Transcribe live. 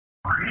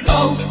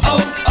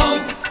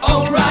O'Reilly.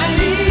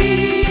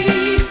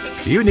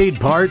 You need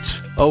parts?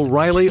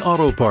 O'Reilly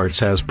Auto Parts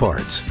has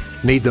parts.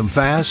 Need them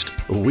fast?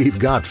 We've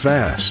got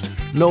fast.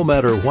 No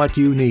matter what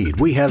you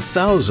need, we have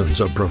thousands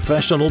of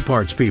professional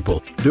parts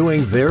people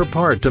doing their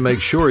part to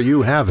make sure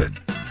you have it.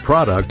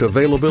 Product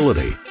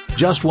availability.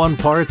 Just one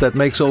part that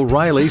makes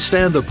O'Reilly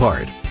stand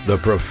apart. The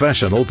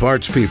professional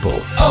parts people.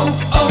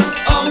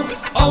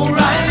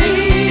 O'Reilly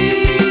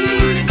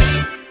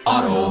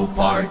Auto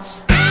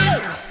Parts.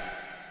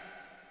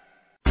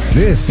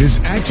 This is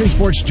Action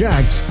Sports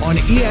Jax on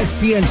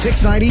ESPN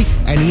 690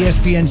 and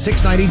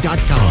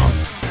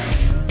ESPN690.com.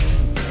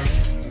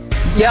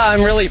 Yeah,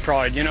 I'm really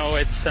proud. You know,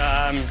 it's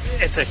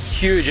a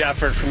huge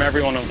effort from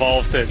everyone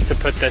involved to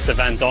put this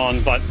event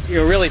on, but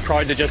you're really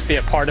proud to just be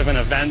a part of an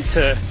event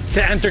to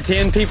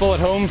entertain people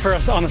at home for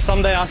us on a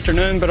Sunday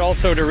afternoon, but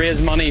also to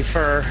raise money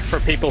for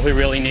people who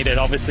really need it.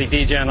 Obviously,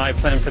 DJ and I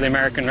playing for the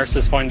American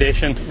Nurses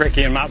Foundation,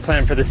 Ricky and Matt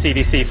playing for the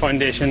CDC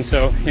Foundation.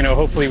 So, you know,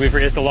 hopefully we've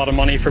raised a lot of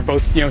money for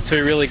both, you know,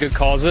 two really good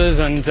causes,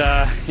 and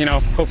you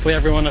know, hopefully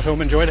everyone at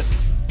home enjoyed it.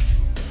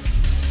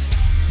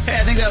 Hey,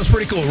 I think that was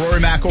pretty cool.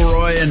 Rory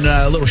McIlroy and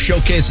a little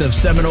showcase of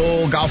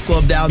Seminole Golf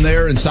Club down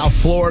there in South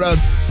Florida.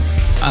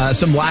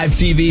 Some live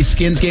TV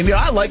Skins game. You know,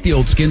 I like the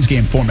old Skins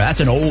game format. That's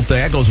an old thing.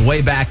 That goes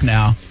way back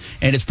now.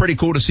 And it's pretty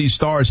cool to see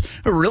stars.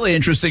 Really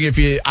interesting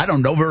I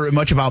don't know very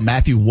much about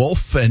Matthew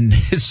Wolff and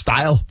his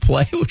style of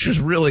play, which is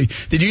really,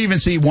 did you even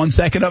see 1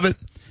 second of it?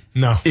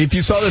 No. If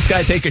you saw this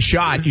guy take a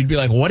shot, you'd be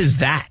like, what is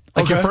that?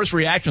 Like your first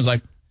reaction was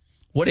like,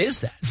 what is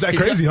that? Is that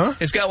crazy, huh?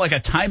 It's got like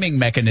a timing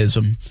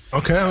mechanism.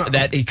 Okay.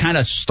 That he kind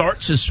of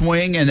starts his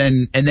swing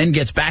and then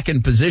gets back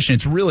in position.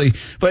 It's really,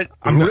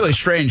 really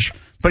strange.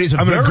 But he's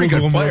a very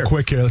good player. Real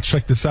quick here. Let's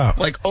check this out.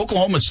 Like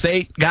Oklahoma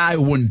State guy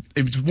won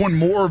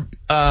more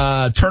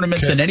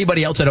tournaments than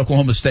anybody else at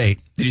Oklahoma State.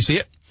 Did you see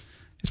it?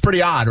 It's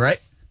pretty odd, right?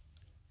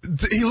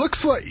 He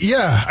looks like,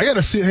 I got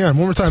to see it. Hang on,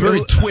 one more time. It's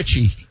very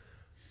twitchy.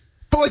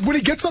 But like when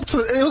he gets up to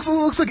it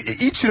looks like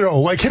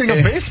Ichiro, like hitting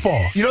a baseball.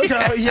 You know, like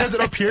how he has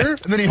it up here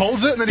and then he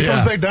holds it and then he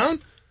comes back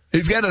down.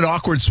 He's got an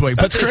awkward swing,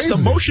 That's but crazy. It's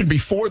the motion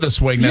before the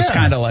swing that's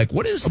kind of like,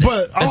 what is that?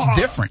 But that's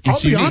different.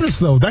 It's I'll be honest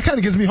though, that kind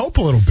of gives me hope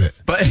a little bit.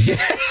 But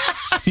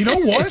you know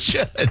what?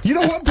 You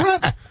know what,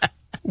 Brent?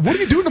 What are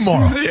you doing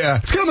tomorrow? Yeah,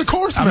 let's get on the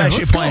course, man. I'm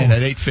actually playing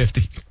at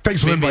 8:50.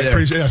 Thanks for the invite.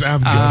 Appreciate it.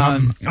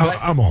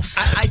 I'm all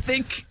set. I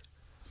think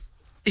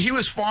he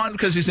was fun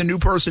because he's a new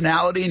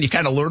personality, and you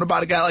kind of learn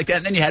about a guy like that.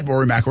 And then you had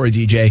Rory McIlroy,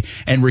 DJ,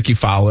 and Ricky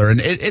Fowler, and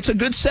it's a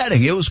good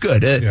setting. It was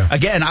good.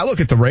 Again, I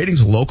look at the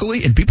ratings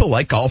locally, and people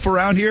like golf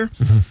around here.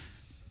 Mm-hmm.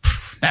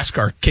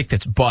 NASCAR kicked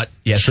its butt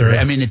yesterday. Sure.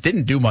 I mean, it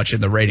didn't do much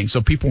in the ratings, so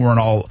people weren't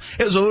all.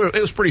 It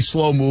was pretty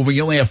slow moving.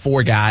 You only have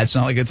 4 guys. It's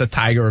not like it's a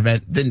Tiger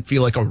event. It didn't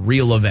feel like a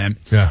real event.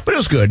 Yeah. But it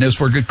was good, and it was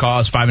for a good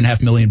cause.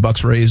 $5.5 million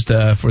raised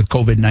for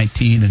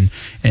COVID-19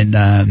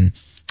 and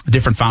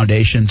different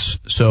foundations.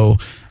 So.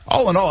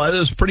 All in all, it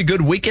was a pretty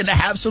good weekend to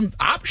have some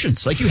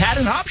options. Like you had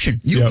an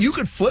option. You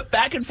could flip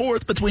back and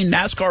forth between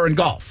NASCAR and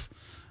golf.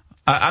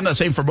 I'm not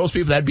saying for most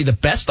people that'd be the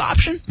best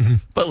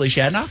option, but at least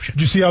you had an option.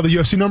 Did you see how the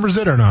UFC numbers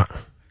did or not?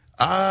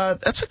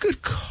 That's a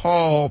good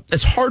call.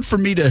 It's hard for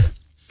me to.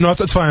 No,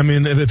 that's fine. I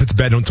mean, if it's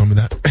bad, don't tell me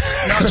that. No,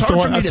 it's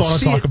hard for me to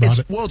see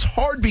it. Well, it's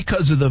hard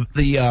because of the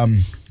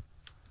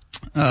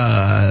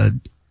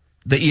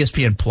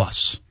ESPN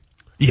Plus.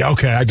 Yeah,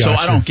 okay, I got it. So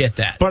I don't get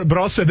that. But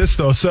I'll say this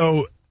though.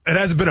 So it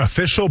hasn't been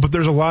official, but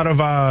there's a lot of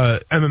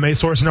MMA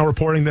sources now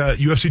reporting that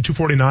UFC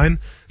 249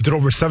 did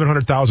over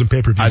 700,000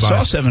 pay-per-view buys. I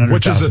saw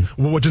 700,000.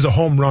 Which is a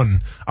home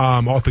run,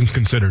 all things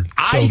considered.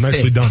 So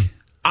nicely done.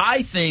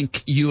 I think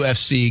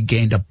UFC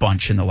gained a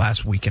bunch in the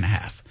last week and a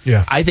half.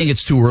 Yeah. I think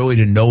it's too early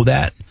to know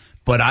that,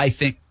 but I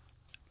think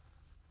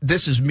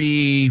this is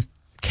me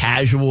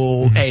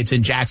casual. Mm-hmm. Hey, it's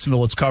in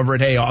Jacksonville. Let's cover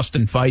it. Hey,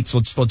 Austin fights.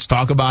 Let's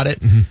talk about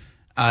it.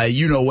 Mm-hmm.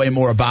 You know way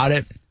more about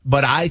it,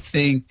 but I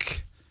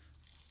think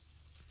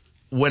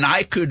when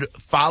I could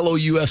follow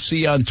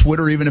UFC on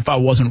Twitter, even if I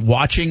wasn't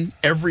watching,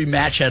 every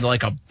match had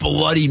like a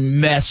bloody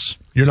mess.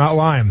 You're not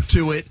lying.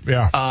 To it.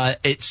 Yeah.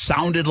 It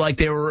sounded like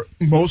they were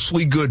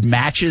mostly good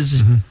matches.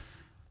 Mm-hmm.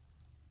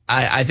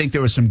 I think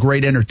there was some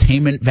great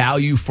entertainment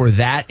value for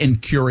that,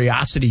 and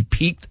curiosity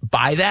piqued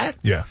by that.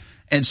 Yeah.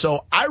 And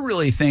so I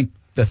really think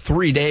the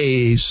 3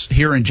 days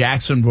here in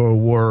Jacksonville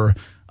were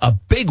a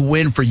big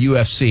win for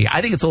UFC. I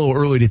think it's a little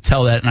early to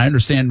tell that, and I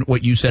understand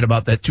what you said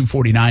about that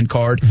 249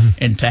 card,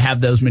 and to have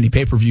those many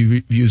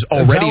pay-per-view views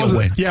already a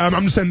win. Yeah,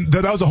 I'm just saying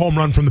that was a home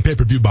run from the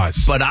pay-per-view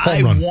buys. But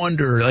I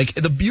wonder, like,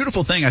 the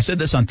beautiful thing, I said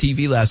this on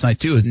TV last night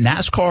too, is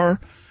NASCAR,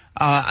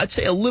 I'd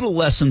say a little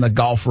less in the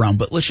golf realm,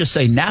 but let's just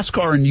say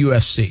NASCAR and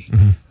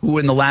UFC, who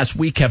in the last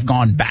week have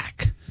gone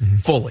back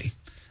fully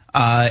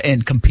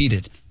and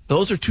competed.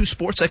 Those are two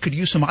sports that could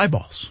use some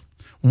eyeballs.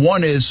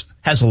 One has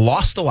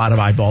lost a lot of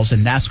eyeballs in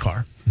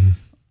NASCAR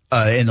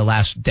in the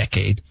last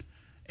decade,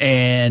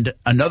 and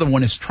another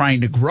one is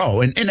trying to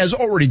grow and has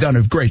already done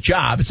a great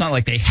job. It's not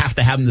like they have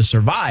to have them to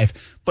survive,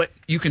 but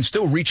you can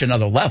still reach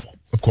another level.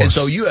 Of course. And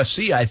so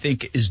UFC, I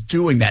think, is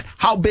doing that.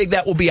 How big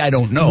that will be, I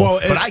don't know.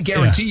 But I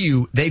guarantee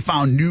you they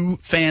found new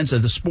fans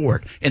of the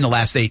sport in the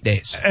last 8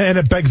 days. And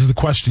it begs the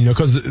question,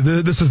 because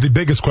this is the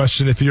biggest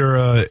question if you're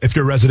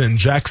a resident in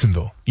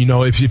Jacksonville.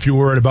 If you're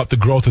worried about the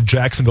growth of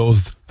Jacksonville,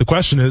 the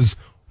question is,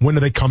 when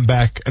do they come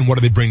back and what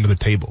do they bring to the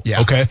table?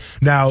 Yeah. Okay.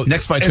 Now,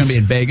 next fight's going to be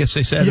in Vegas,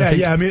 they said.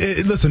 Yeah. I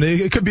mean, listen,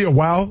 it could be a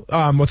while.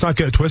 Let's not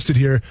get it twisted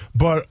here,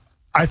 but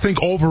I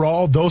think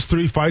overall, those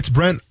 3 fights,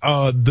 Brent,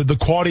 the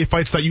quality of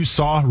fights that you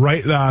saw,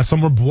 right?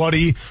 Some were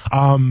bloody.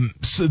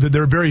 So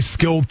they're very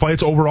skilled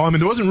fights overall. I mean,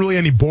 there wasn't really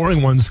any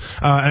boring ones,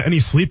 any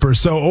sleepers.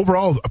 So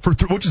overall,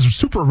 which is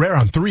super rare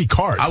on 3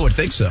 cards. I would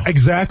think so.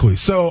 Exactly.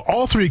 So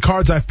all 3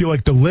 cards I feel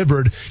like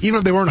delivered. Even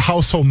if they weren't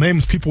household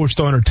names, people were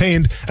still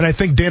entertained. And I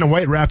think Dana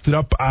White wrapped it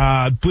up.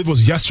 I believe it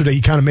was yesterday.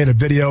 He kind of made a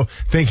video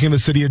thanking the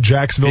city of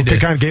Jacksonville. He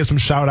kind of gave some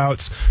shout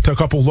outs to a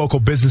couple local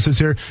businesses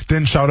here.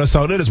 Didn't shout us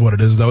out. It is what it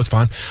is, though. It's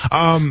fine.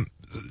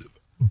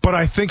 But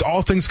I think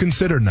all things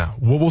considered now,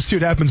 we'll see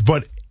what happens,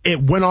 but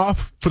it went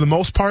off for the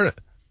most part,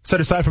 set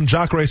aside from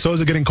Jacare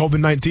Souza getting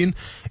COVID-19,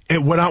 it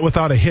went out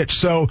without a hitch.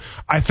 So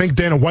I think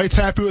Dana White's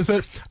happy with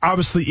it.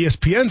 Obviously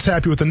ESPN's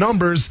happy with the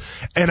numbers,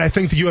 and I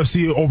think the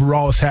UFC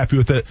overall is happy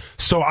with it.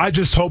 So I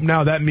just hope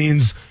now that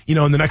means,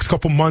 in the next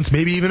couple months,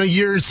 maybe even a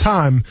year's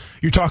time,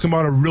 you're talking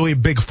about a really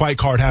big fight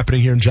card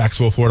happening here in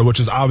Jacksonville, Florida, which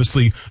is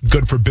obviously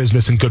good for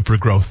business and good for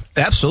growth.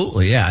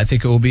 Absolutely, yeah. I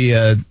think it will be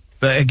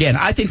again,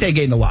 I think they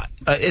gained a lot.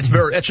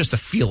 It's just a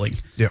feeling.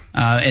 Yeah.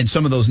 And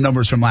some of those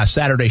numbers from last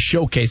Saturday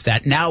showcase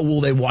that. Now, will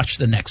they watch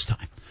the next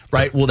time?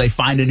 Right? Will they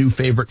find a new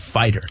favorite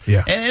fighter?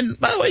 Yeah. And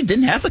by the way,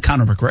 didn't have the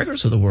Conor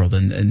McGregors of the world.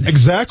 And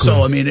exactly.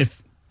 So, I mean,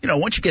 if,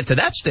 once you get to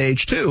that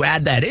stage too,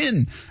 add that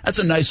in. That's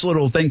a nice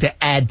little thing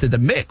to add to the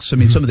mix. I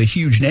mean, some of the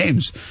huge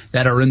names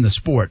that are in the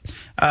sport.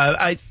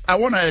 I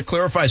want to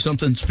clarify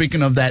something.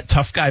 Speaking of that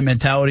tough guy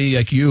mentality,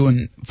 like you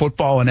and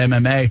football and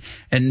MMA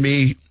and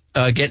me,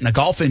 getting a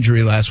golf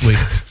injury last week.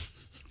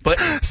 But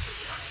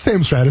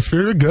same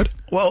stratosphere, good.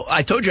 Well,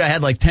 I told you I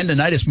had like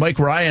tendonitis. Mike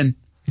Ryan,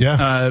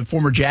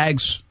 former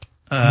Jags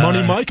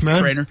Money Mike, man.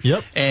 Trainer.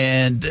 Yep.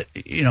 And,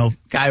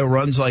 guy who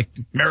runs like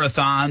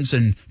marathons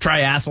and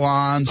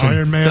triathlons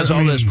and Ironman, does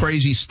all this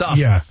crazy stuff.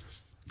 Yeah.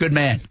 Good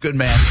man. Great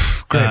man.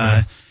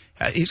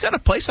 He's got a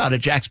place out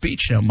at Jack's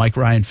Beach, Mike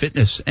Ryan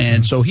Fitness.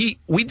 And so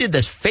we did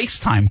this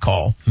FaceTime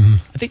call.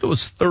 I think it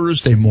was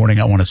Thursday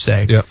morning, I want to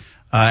say. Yep.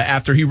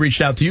 After he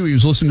reached out to you, he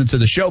was listening to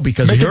the show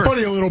because making fun of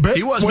you a little bit.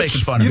 He was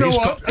making fun of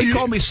me. He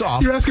called me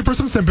soft. You're asking for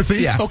some sympathy.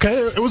 Yeah. Okay,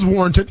 it was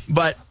warranted.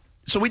 But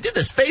so we did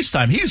this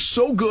FaceTime. He is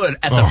so good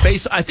at the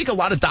face. I think a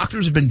lot of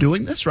doctors have been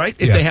doing this, right?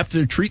 If they have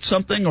to treat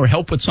something or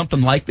help with something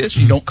like this,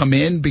 you don't come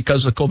in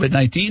because of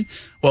COVID-19.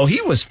 Well,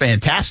 he was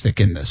fantastic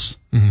in this.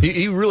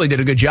 He really did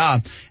a good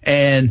job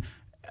and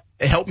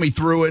helped me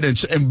through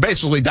it and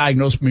basically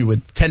diagnosed me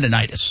with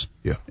tendonitis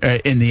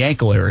in the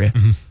ankle area.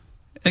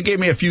 And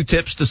gave me a few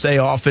tips to stay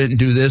off it and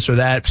do this or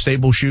that,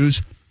 stable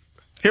shoes.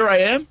 Here I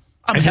am.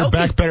 I'm and healthy.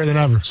 You're back better than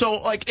ever.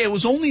 So, it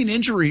was only an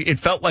injury, it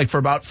felt like, for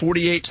about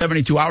 48,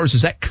 72 hours.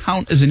 Does that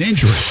count as an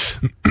injury?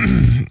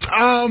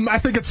 I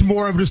think it's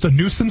more of just a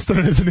nuisance than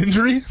it is an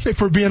injury, if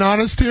we're being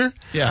honest here.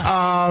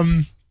 Yeah.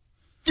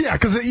 Yeah,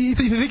 because you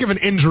think of an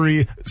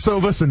injury. So,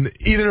 listen,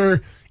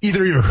 either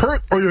you're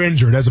hurt or you're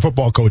injured, as a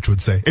football coach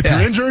would say. If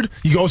you're injured,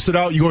 you go sit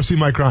out, you go see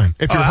Mike Ryan.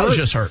 If you're hurt, I was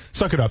just hurt.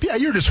 Suck it up. Yeah,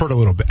 you're just hurt a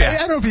little bit. Yeah. I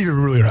don't know if you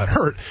really got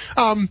hurt.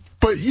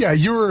 But yeah,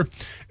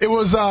 it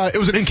was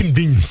an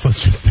inconvenience, let's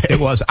just say.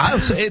 It was. I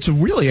would say it's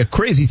really a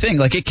crazy thing.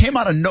 Like, it came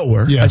out of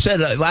nowhere. Yeah. I said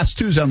last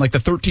Tuesday on the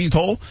 13th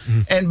hole,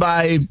 and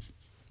by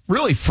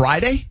really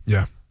Friday,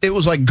 it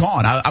was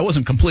gone. I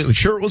wasn't completely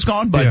sure it was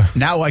gone, but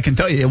now I can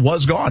tell you it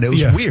was gone. It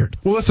was weird.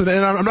 Well, listen,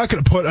 and I'm not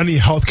going to put any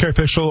healthcare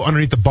official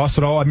underneath the bus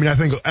at all. I mean, I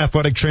think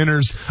athletic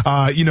trainers,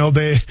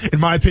 they, in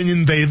my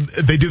opinion, they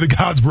do the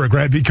God's work,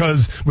 right?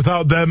 Because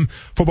without them,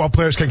 football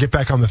players can't get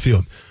back on the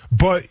field.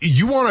 But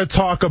you want to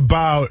talk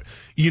about,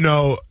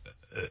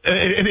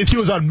 if he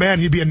was on man,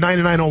 he'd be a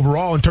 99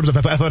 overall in terms of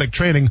athletic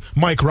training.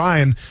 Mike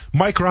Ryan's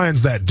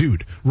that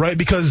dude, right?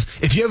 Because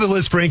if you have a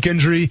Liz Frank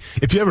injury,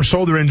 if you have a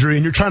shoulder injury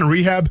and you're trying to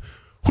rehab,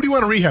 who do you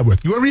want to rehab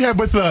with? You want to rehab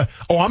with the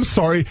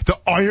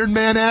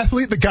Ironman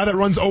athlete, the guy that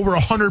runs over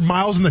 100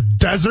 miles in the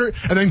desert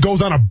and then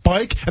goes on a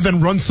bike and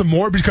then runs some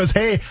more because,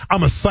 hey,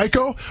 I'm a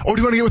psycho? Or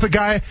do you want to get with a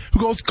guy who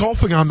goes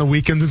golfing on the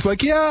weekends? It's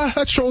like, yeah,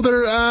 that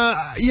shoulder,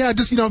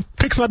 just,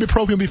 pick some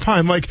ibuprofen, you'll be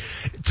fine.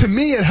 To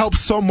me, it helps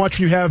so much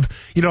when you have,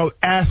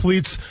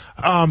 athletes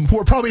who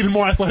are probably even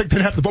more athletic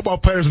than half the football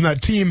players in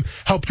that team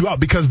help you out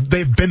because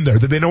they've been there.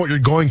 They know what you're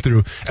going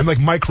through. And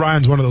Mike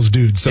Ryan's one of those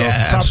dudes. So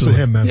props to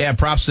him, man. Yeah,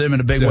 props to him in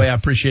a big way. I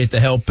appreciate the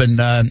help.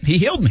 And he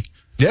healed me.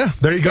 Yeah,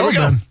 there you go,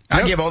 man.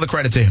 I give all the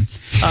credit to him.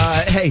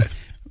 Hey,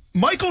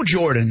 Michael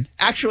Jordan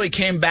actually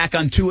came back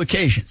on 2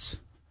 occasions.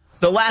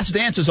 The Last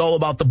Dance is all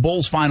about the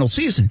Bulls' final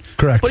season.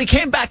 Correct. But he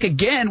came back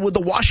again with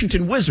the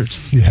Washington Wizards.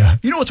 Yeah.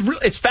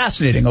 It's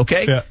fascinating,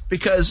 okay? Yeah.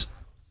 Because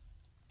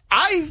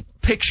I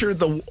picture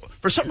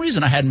for some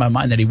reason I had in my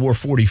mind that he wore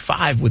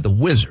 45 with the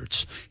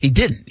Wizards. He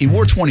didn't. He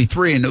wore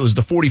 23, and it was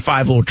the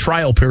 45 little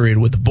trial period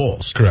with the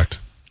Bulls. Correct.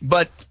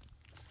 But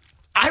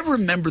I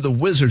remember the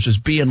Wizards as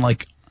being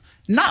like,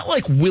 not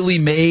like Willie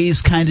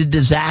Mays kind of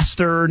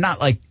disaster, not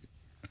like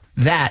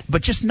that,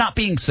 but just not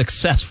being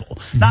successful.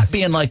 Not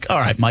being like, all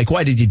right, Mike,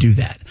 why did you do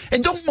that?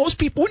 And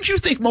wouldn't you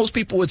think most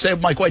people would say,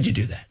 Mike, why'd you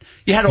do that?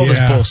 You had all this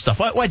bull stuff.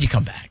 Why'd you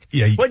come back?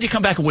 Yeah. Why'd you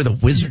come back with a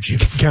Wizards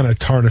uniform? Kind of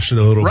tarnish it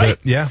a little bit.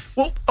 Yeah.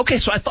 Well, okay,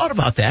 so I thought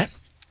about that,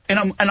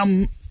 and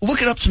I'm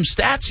looking up some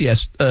stats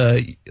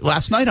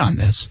last night on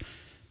this.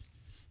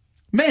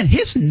 Man,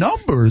 his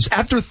numbers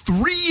after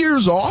 3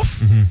 years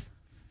off,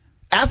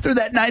 after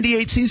that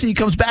 98 season, he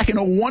comes back in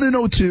 01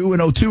 and 02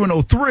 and 02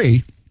 and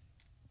 03.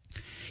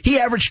 He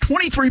averaged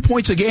 23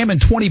 points a game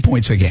and 20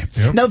 points a game.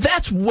 Yep. Now,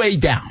 that's way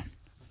down.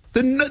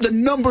 The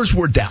numbers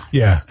were down.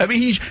 Yeah. I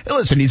mean, he's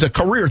a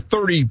career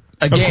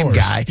 30-a-game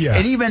guy. Yeah.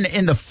 And even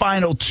in the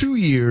final 2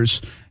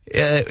 years,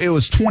 it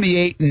was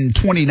 28 and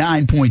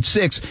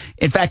 29.6.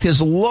 In fact,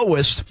 his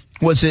lowest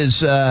was his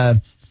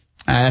that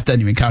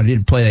doesn't even count. He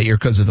didn't play that year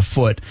because of the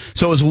foot.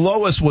 So his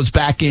lowest was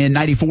back in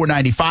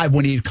 94-95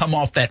 when he'd come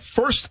off that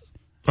first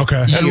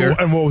year.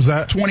 And what was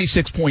that?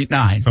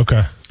 26.9.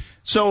 Okay.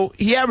 So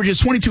he averages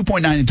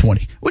 22.9 and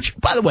 20, which,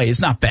 by the way, is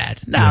not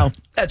bad. Now,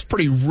 that's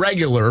pretty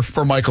regular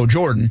for Michael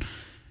Jordan.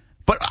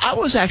 But I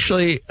was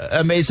actually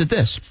amazed at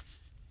this.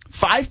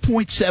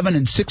 5.7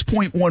 and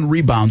 6.1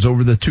 rebounds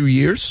over the 2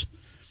 years.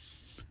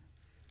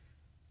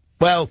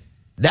 Well,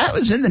 that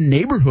was in the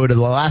neighborhood of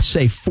the last,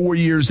 say, 4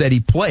 years that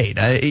he played.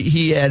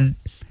 He had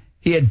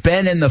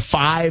been in the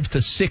 5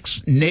 to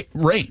 6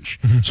 range.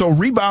 So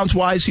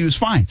rebounds-wise, he was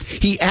fine.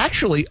 He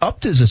actually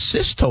upped his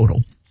assist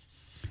total.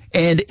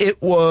 And it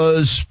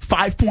was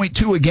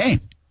 5.2 a game,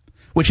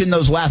 which in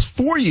those last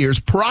 4 years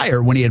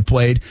prior when he had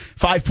played,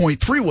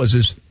 5.3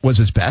 was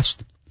his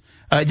best.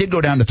 It did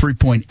go down to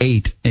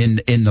 3.8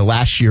 in the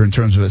last year in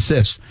terms of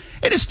assists.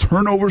 And his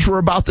turnovers were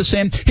about the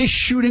same. His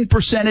shooting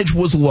percentage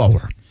was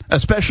lower,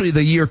 especially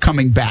the year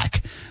coming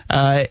back.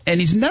 And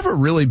he's never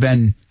really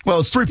been,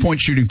 his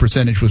 3-point shooting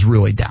percentage was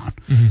really down.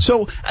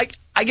 So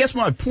I guess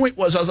my point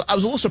was I was a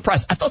little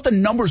surprised. I thought the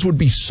numbers would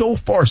be so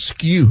far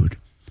skewed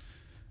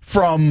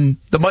from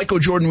the Michael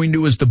Jordan we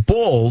knew as the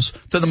Bulls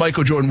to the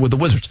Michael Jordan with the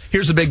Wizards.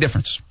 Here's the big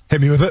difference.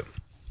 Hit me with it.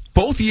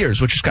 Both years,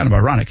 which is kind of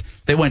ironic,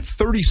 they went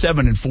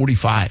 37 and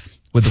 45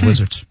 with the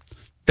Wizards.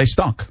 They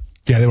stunk.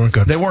 Yeah, they weren't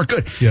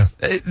good. Yeah.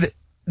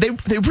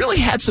 They really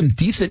had some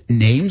decent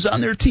names on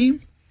their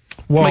team.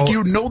 Well, like,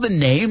 you know the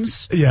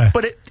names,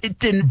 but it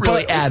didn't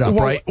really add up,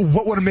 right?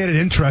 What would have made it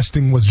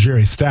interesting was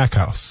Jerry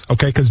Stackhouse,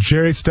 okay? Because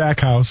Jerry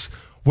Stackhouse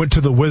went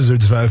to the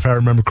Wizards, if I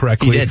remember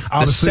correctly. He did.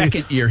 Obviously, the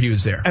second year he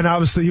was there. And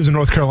obviously he was a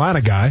North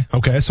Carolina guy,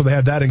 okay? So they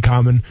had that in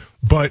common.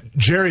 But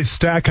Jerry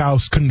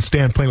Stackhouse couldn't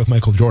stand playing with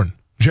Michael Jordan.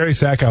 Jerry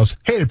Stackhouse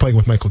hated playing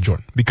with Michael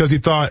Jordan because he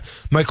thought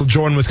Michael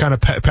Jordan was kind of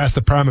past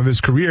the prime of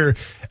his career,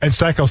 and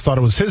Stackhouse thought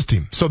it was his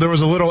team. So there was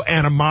a little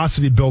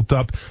animosity built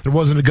up. There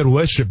wasn't a good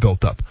relationship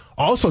built up.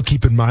 Also,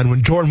 keep in mind,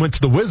 when Jordan went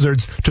to the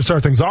Wizards to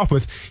start things off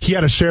with, he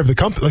had a share of the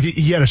company, like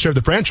he had a share of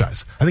the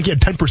franchise. I think he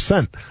had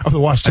 10% of the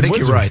Washington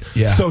Wizards. I think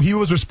you're right. Yeah. So he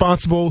was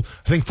responsible,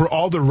 I think, for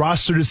all the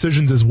roster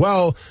decisions as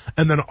well.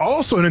 And then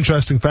also an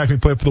interesting fact, when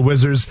he played for the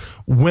Wizards,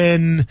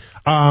 when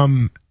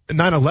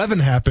 9/11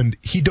 happened,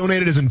 he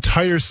donated his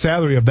entire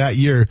salary of that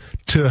year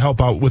to help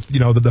out with,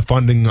 the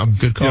funding of,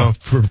 good call.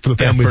 For the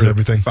families and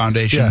everything.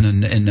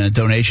 Foundation and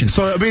donations.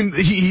 So, I mean,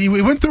 he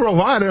went through a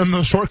lot in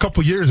the short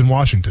couple years in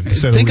Washington.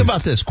 Think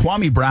about this.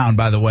 Kwame Brown,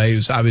 by the way,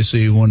 who's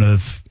obviously one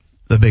of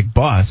the big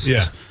busts,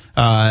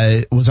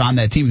 was on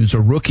that team. He was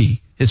a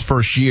rookie his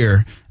first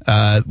year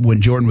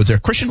when Jordan was there.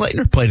 Christian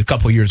Laettner played a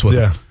couple years with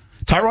him.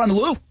 Tyronn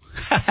Lue.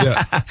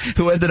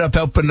 Who ended up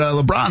helping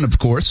LeBron, of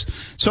course.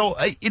 So,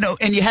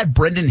 and you had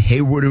Brendan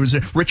Hayward, who was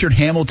there. Richard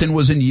Hamilton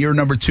was in year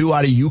number 2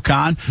 out of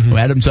UConn, who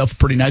had himself a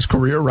pretty nice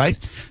career, right?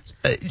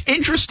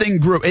 Interesting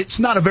group. It's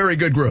not a very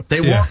good group.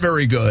 They weren't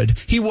very good.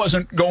 He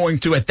wasn't going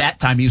to, at that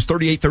time, he was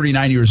 38,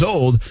 39 years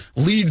old,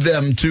 lead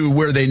them to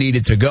where they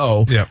needed to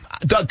go. Yeah.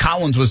 Doug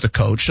Collins was the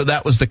coach, so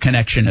that was the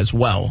connection as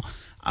well.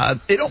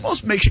 It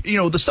almost makes,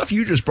 the stuff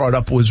you just brought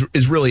up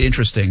is really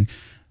interesting.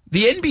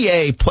 The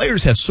NBA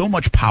players have so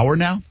much power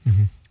now.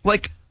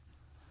 Like,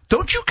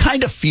 don't you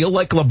kind of feel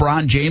like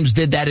LeBron James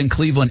did that in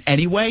Cleveland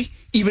anyway?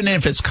 Even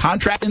if his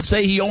contract and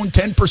say he owned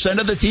 10%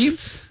 of the team?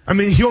 I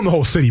mean, he owned the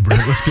whole city,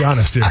 Brent. Let's be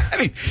honest here. I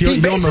mean,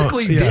 he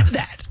basically did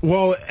that.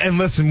 Well, and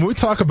listen, when we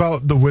talk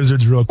about the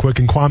Wizards real quick,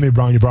 and Kwame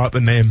Brown, you brought up the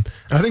name,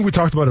 and I think we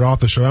talked about it off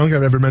the show. I don't think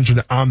I've ever mentioned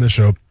it on the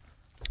show.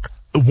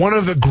 One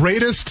of the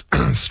greatest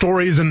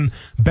stories in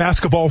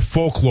basketball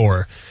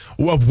folklore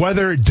of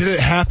whether did it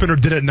happen or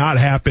did it not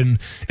happen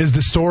is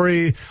the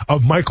story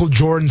of Michael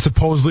Jordan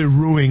supposedly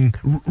ruining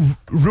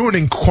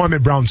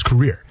Kwame Brown's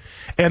career.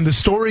 And the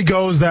story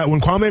goes that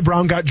when Kwame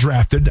Brown got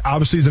drafted,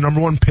 obviously he's the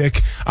number 1 pick,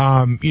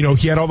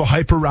 he had all the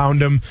hype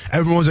around him.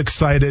 Everyone was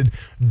excited.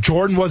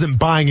 Jordan wasn't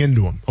buying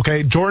into him.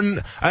 Okay. Jordan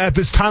at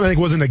this time, I think,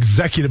 was an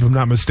executive, if I'm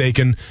not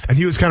mistaken, and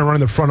he was kind of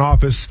running the front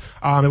office.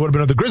 It would have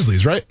been of the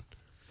Grizzlies, right?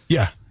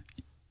 Yeah.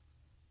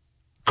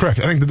 Correct.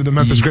 I think the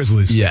Memphis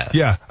Grizzlies. Yeah.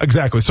 Yeah,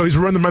 exactly. So he's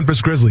running the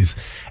Memphis Grizzlies.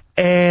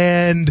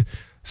 And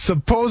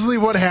supposedly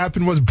what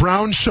happened was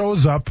Brown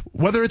shows up,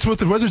 whether it's with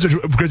the Wizards or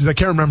Grizzlies, I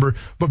can't remember,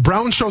 but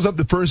Brown shows up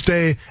the first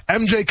day.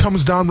 MJ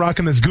comes down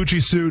rocking this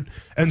Gucci suit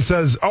and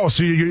says, oh,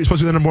 so you're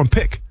supposed to be the number one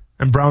pick.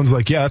 And Brown's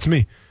like, yeah, that's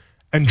me.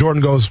 And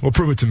Jordan goes, well,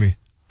 prove it to me.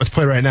 Let's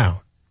play right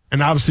now.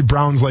 And obviously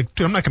Brown's like,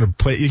 dude, I'm not going to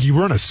play. You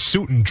were in a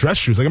suit and dress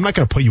shoes. Like, I'm not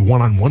going to play you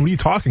one-on-one. What are you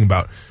talking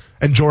about?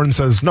 And Jordan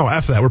says, no,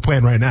 F that. We're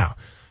playing right now.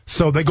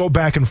 So they go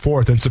back and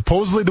forth. And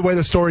supposedly the way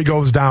the story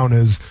goes down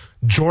is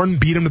Jordan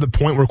beat him to the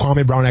point where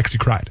Kwame Brown actually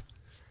cried.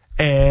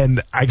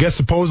 And I guess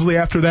supposedly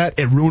after that,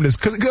 it ruined his.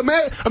 Cause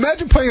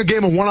imagine playing a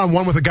game of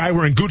one-on-one with a guy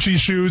wearing Gucci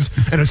shoes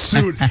and a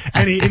suit,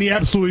 and he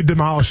absolutely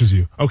demolishes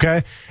you.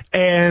 Okay,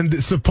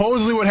 and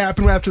supposedly what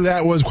happened after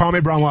that was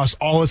Kwame Brown lost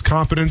all his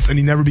confidence, and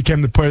he never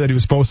became the player that he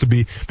was supposed to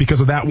be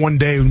because of that one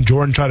day when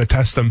Jordan tried to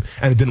test him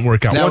and it didn't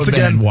work out. That Once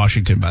again, again, in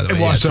Washington, by the way.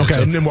 In Washington, yes,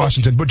 okay, in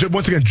Washington. But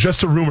once again,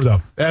 just a rumor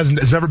though.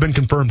 It's never been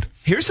confirmed.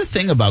 Here's the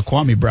thing about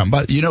Kwame Brown,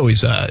 but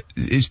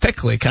he's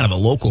technically kind of a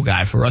local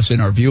guy for us in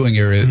our viewing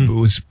area.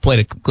 Who played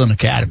at Glen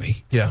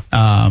Academy. Yeah.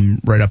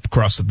 Right up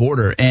across the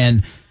border.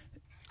 And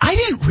I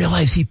didn't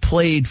realize he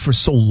played for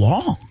so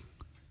long.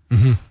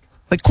 Mm-hmm.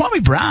 Like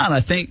Kwame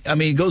Brown,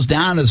 he goes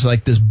down as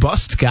like this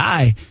bust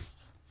guy.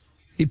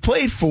 He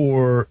played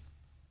for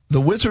the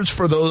Wizards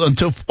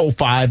until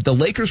 2005, the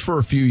Lakers for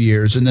a few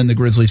years, and then the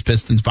Grizzlies,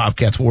 Pistons,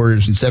 Bobcats,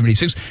 Warriors in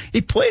 76. He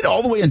played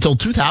all the way until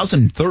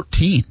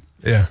 2013.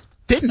 Yeah.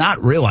 Did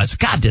not realize.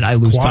 God, did I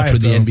lose touch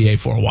with the NBA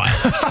for a while?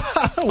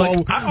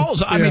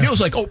 It was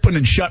like open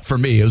and shut for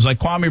me. It was like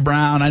Kwame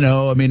Brown. I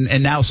know.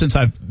 And now since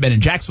I've been in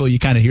Jacksonville, you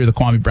kind of hear the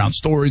Kwame Brown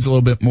stories a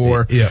little bit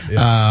more.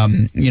 Yeah.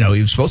 He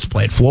was supposed to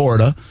play at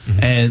Florida,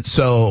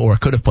 or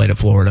could have played at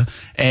Florida,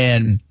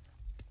 and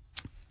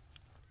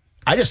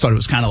I just thought it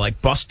was kind of like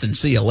bust and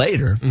see you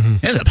later.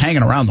 Ended up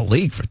hanging around the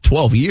league for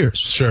 12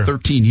 years,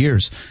 13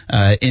 years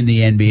in the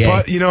NBA.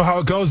 But you know how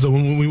it goes, though.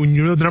 When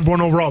you're the number one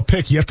overall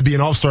pick, you have to be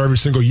an all-star every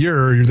single year,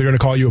 or they're going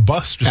to call you a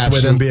bust, just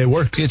Absolutely. the way the NBA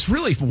works. It's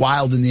really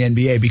wild in the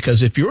NBA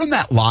because if you're in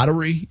that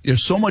lottery,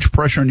 there's so much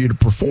pressure on you to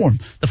perform.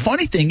 The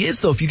funny thing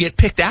is, though, if you get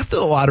picked after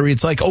the lottery,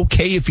 it's like,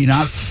 okay, if you're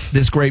not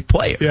this great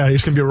player. Yeah, you're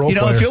just going to be a role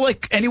player. If you're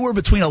like anywhere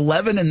between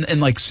 11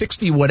 and like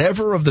 60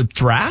 whatever of the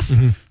draft,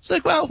 it's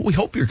like, well, we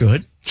hope you're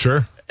good.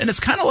 Sure. And it's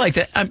kind of like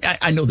that.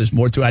 I know there's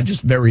more to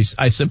it.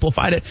 I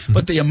simplified it.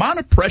 But the amount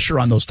of pressure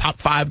on those top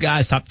 5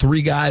 guys, top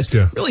 3 guys,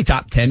 really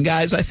top 10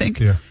 guys, I think,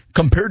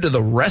 compared to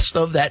the rest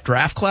of that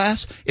draft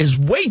class is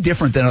way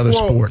different than other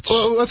sports.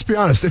 Well, let's be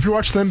honest. If you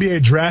watch the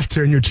NBA draft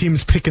here and your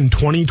team's picking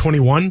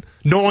 2021,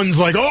 no one's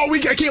like, I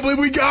can't believe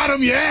we got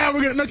him. Yeah,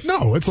 we're going to.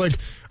 No, it's like,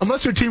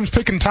 unless your team's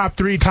picking top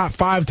 3, top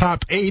 5,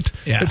 top 8,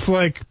 it's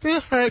like,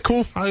 all right,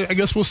 cool. I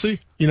guess we'll see.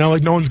 No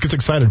one gets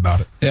excited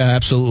about it. Yeah,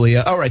 absolutely.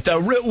 All right.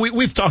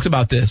 We've talked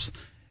about this.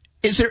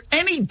 Is there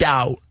any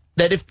doubt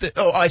that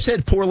I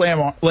said poor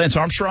Lance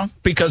Armstrong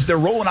because they're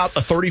rolling out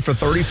the 30 for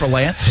 30 for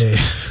Lance? Hey.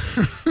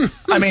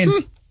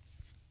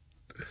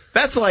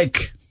 That's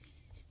like.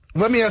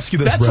 Let me ask you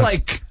this, That's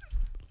Brett.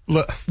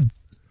 like.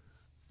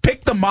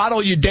 Pick the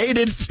model you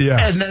dated,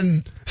 and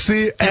then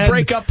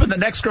break up with the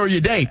next girl you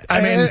date.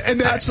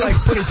 That's like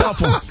pretty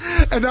tough one.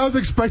 And I was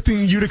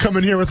expecting you to come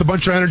in here with a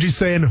bunch of energy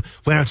saying,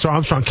 Lance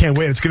Armstrong, can't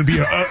wait. It's gonna be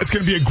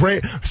a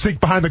great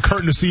sneak behind the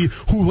curtain to see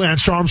who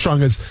Lance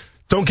Armstrong is.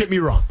 Don't get me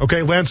wrong,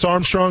 okay? Lance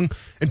Armstrong,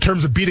 in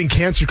terms of beating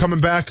cancer,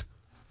 coming back,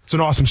 it's an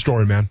awesome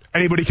story, man.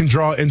 Anybody can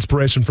draw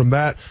inspiration from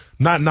that.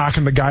 Not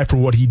knocking the guy for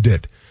what he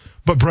did.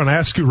 But Brent, I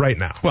ask you right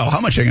now. Well,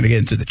 how much are you going to get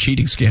into the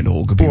cheating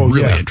scandal could be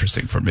really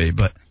interesting for me,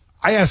 but.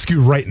 I ask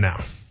you right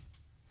now,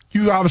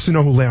 you obviously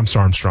know who Lance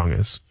Armstrong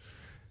is.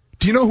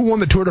 Do you know who won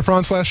the Tour de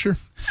France last year?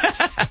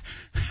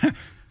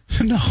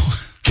 No.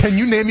 Can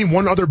you name me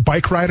one other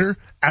bike rider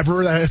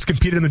ever that has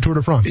competed in the Tour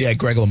de France? Yeah,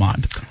 Greg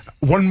LeMond.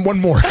 One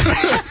more.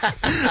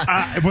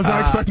 I was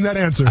not expecting that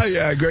answer.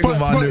 Greg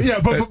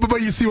LeMond.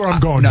 But you see where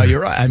I'm going. No,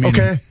 you're right.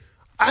 Okay.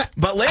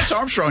 But Lance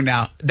Armstrong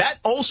now, that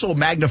also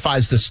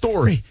magnifies the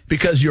story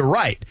because you're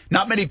right.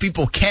 Not many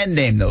people can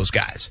name those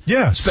guys.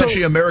 Yeah.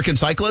 Especially American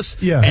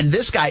cyclists. Yeah. And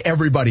this guy,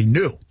 everybody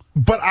knew.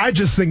 But I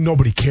just think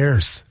nobody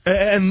cares.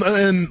 And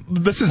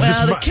this is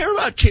they care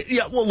about.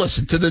 Well,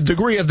 listen, to the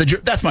degree of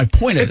that's my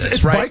point of this,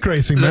 it's right? Bike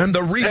racing, man.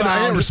 The rebound, and I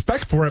have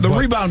respect for it. The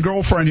rebound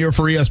girlfriend here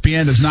for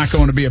ESPN is not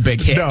going to be a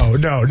big hit.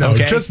 No.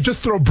 Okay?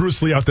 Just throw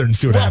Bruce Lee out there and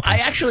see what happens. I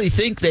actually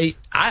think this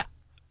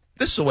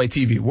is the way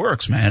TV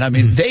works,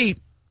 man. They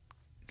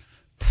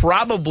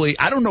probably,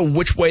 I don't know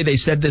which way they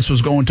said this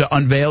was going to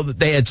unveil, that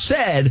they had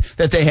said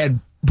that they had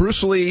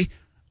Bruce Lee,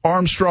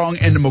 Armstrong,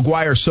 and the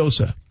McGuire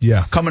Sosa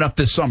coming up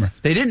this summer.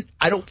 They didn't,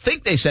 I don't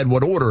think they said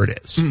what order it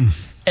is.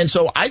 And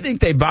so I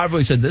think they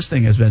probably said this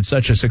thing has been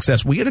such a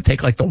success. We got to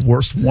take like the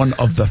worst one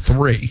of the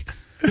 3.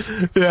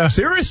 Yeah.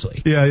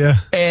 Seriously. Yeah.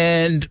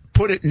 And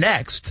put it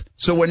next.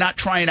 So we're not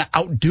trying to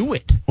outdo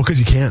it. Well, because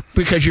you can't.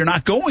 Because you're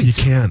not going You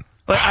can't.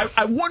 Like,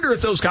 I wonder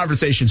if those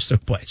conversations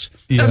took place.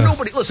 Yeah.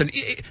 Nobody, listen,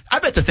 I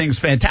bet the thing's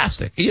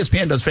fantastic.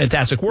 ESPN does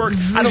fantastic work.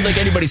 I don't think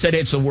anybody said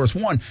it's the worst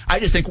one. I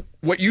just think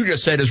what you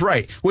just said is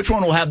right. Which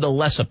one will have the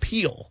less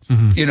appeal,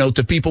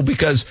 to people?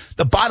 Because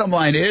the bottom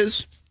line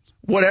is,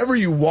 whatever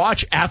you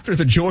watch after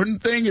the Jordan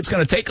thing, it's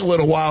going to take a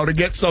little while to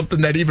get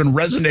something that even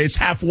resonates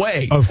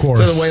halfway. Of course.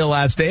 To the way The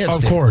Last Dance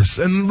did. Of course.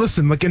 And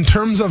listen, like in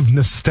terms of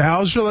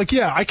nostalgia, like,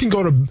 yeah, I can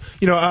go to,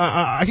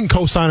 I can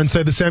co-sign and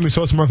say the Sammy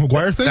Sosa, Mark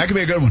McGwire thing. That could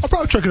be a good one. I'll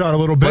probably check it out a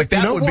little bit. Like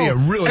that would be a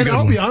really good one. And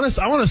I'll be honest,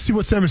 I want to see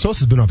what Sammy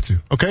Sosa's been up to,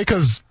 okay?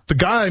 Because the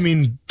guy,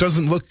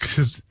 doesn't look,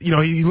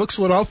 he looks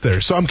a little out there.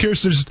 So I'm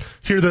curious to just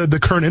hear the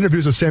current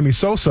interviews of Sammy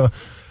Sosa.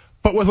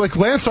 But with like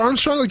Lance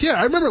Armstrong, like, yeah,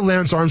 I remember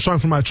Lance Armstrong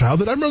from my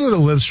childhood. I remember the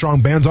Live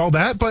Strong bands, all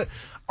that. But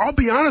I'll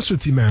be honest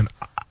with you, man.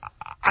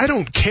 I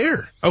don't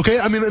care. Okay.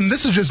 And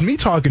this is just me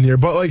talking here,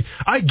 but like,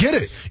 I get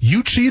it.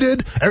 You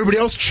cheated. Everybody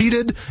else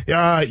cheated.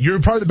 You're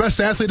probably the best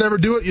athlete to ever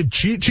do it. You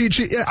cheat.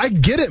 Yeah, I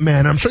get it,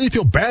 man. I'm sure you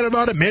feel bad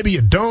about it. Maybe you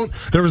don't.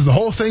 There was the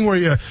whole thing where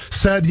you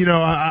said,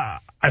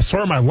 I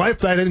swear on my life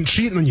that I didn't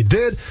cheat, and then you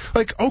did.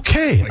 Like,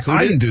 okay. Like, who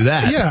didn't do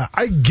that? Yeah,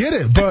 I get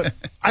it, but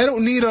I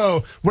don't need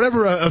a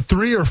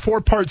 3 or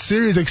 4 part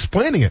series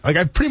explaining it. Like,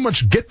 I pretty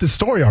much get the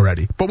story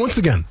already. But once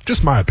again,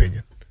 just my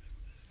opinion.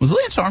 Was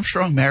Lance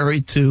Armstrong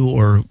married to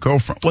or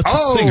girlfriend? What's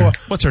the singer?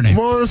 What's her name?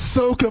 Wanna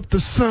soak up the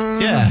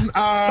sun. Yeah.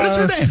 What is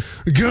her name?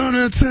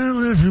 Gonna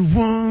tell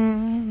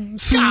everyone.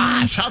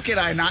 Gosh, how could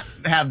I not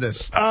have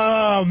this?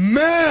 Oh,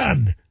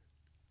 man.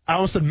 I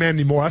almost said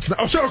Mandy Moore. That's not.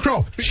 Oh, Sheryl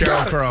Crow.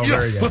 Sheryl Crow. Yes,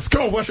 very good. Let's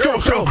go.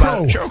 Sheryl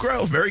Crow. Sheryl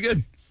Crow. Very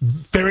good.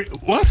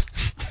 What?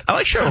 I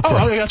like Sheryl Crow. Oh,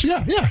 I got you.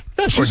 Yeah.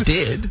 Or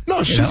did.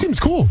 No, she seems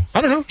cool.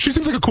 I don't know. She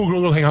seems like a cool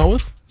girl to hang out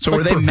with. So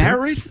were they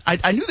married?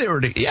 I knew they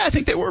were. Yeah, I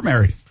think they were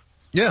married.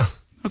 Yeah.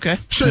 Okay.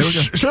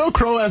 Sheryl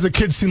Crow as a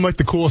kid seemed like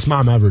the coolest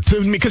mom ever to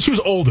me because she was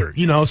older.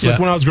 So like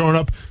when I was growing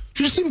up,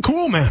 she just seemed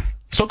cool, man.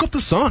 Soak up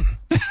the sun.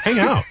 Hang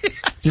out.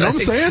 You know what I'm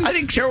saying? I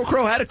think Sheryl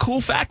Crow had a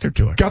cool factor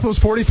to her. Got those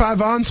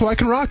 45 on so I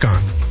can rock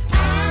on.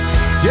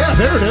 Yeah,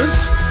 there it is.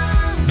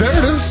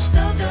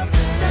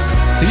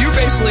 So you're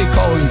basically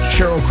calling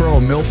Sheryl Crow a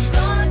MILF?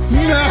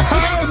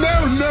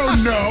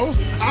 No.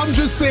 I'm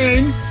just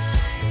saying,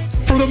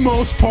 for the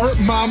most part,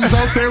 moms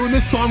out there when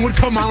this song would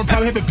come on would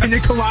probably have a pina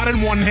colada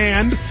in one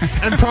hand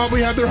and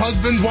probably have their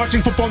husbands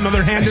watching football in the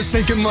other hand just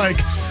thinking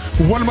like,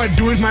 what am I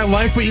doing with my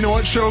life? But you know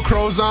what? Sheryl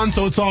Crow's on,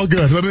 so it's all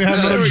good. Let me have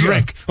another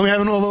drink. Let me have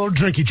a little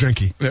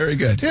drinky. Very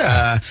good.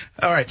 Yeah.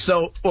 All right.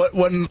 So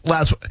one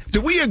last one.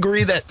 Do we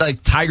agree that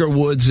like Tiger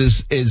Woods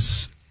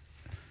is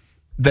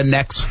the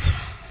next?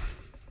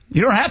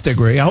 You don't have to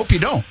agree. I hope you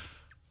don't.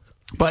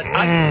 But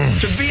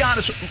to be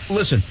honest,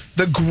 listen,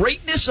 the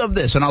greatness of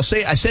this, and I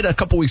said it a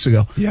couple weeks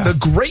ago, the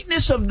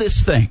greatness of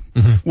this thing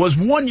was,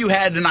 one, you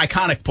had an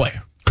iconic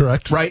player.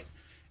 Correct. Right?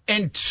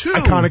 And two,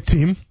 iconic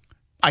team,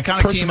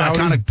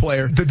 iconic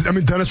player.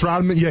 Dennis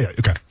Rodman, yeah,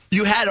 okay.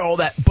 You had all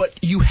that, but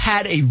you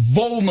had a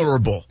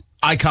vulnerable,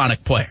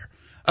 iconic player.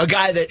 A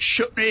guy that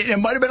it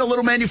might have been a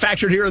little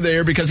manufactured here or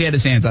there because he had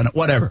his hands on it,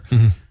 whatever.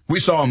 We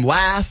saw him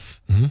laugh.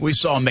 We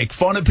saw him make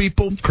fun of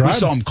people. Cried. We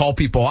saw him call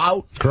people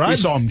out. Cried. We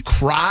saw him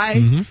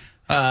cry.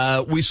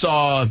 We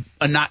saw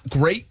a not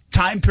great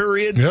time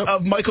period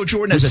of Michael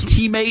Jordan as a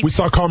teammate. We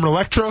saw Carmen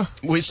Electra.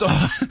 We saw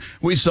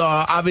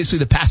obviously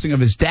the passing of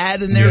his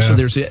dad in there, so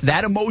there's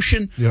that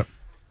emotion. Yep.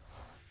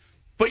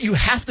 But you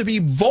have to be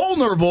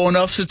vulnerable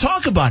enough to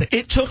talk about it.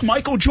 It took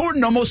Michael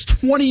Jordan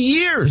almost 20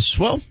 years.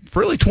 Well,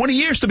 really 20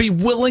 years to be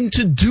willing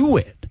to do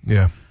it.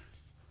 Yeah.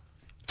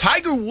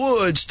 Tiger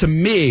Woods, to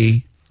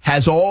me,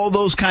 has all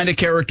those kind of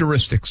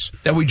characteristics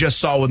that we just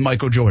saw with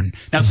Michael Jordan.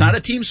 Now, it's not a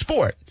team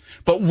sport,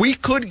 but we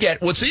could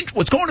get what's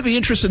going to be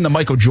interesting in the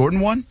Michael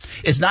Jordan one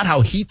is not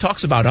how he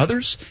talks about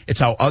others.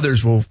 It's how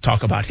others will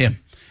talk about him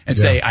and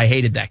say, I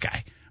hated that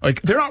guy.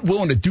 Like, they're not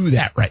willing to do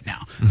that right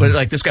now. But,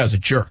 like, this guy was a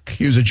jerk.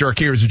 He was a jerk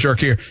here. He was a jerk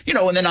here.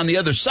 And then on the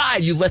other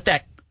side, you let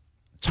that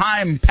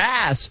time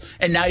pass,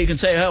 and now you can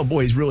say, oh,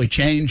 boy, he's really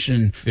changed,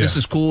 and this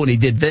is cool, and he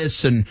did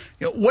this, and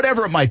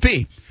whatever it might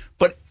be.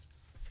 But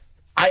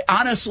I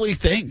honestly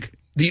think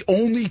the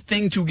only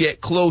thing to get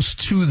close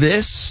to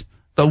this,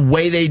 the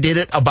way they did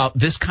it about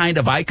this kind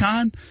of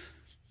icon,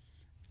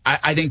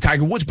 I think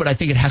Tiger Woods, but I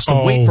think it has to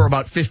wait for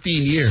about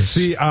 15 years.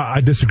 See,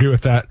 I disagree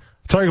with that.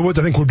 Tiger Woods,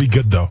 I think, would be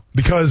good, though.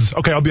 Because,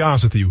 okay, I'll be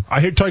honest with you. I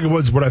hate Tiger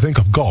Woods, what I think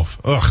of golf.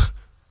 Ugh.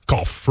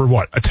 Golf for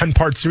what? A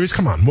 10-part series?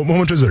 Come on. What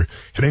much is there?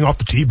 Hitting off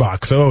the tee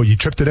box. Oh, you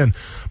tripped it in.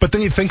 But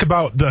then you think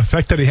about the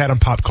effect that he had on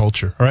pop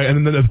culture, all right?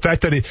 And then the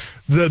fact that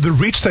the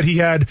reach that he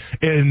had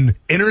in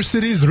inner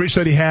cities, the reach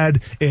that he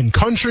had in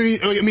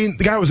country. I mean,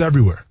 the guy was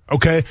everywhere,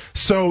 okay?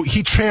 So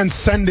he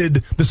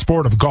transcended the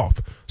sport of golf.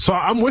 So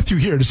I'm with you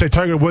here to say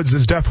Tiger Woods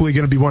is definitely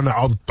going to be one that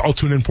I'll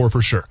tune in for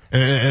sure.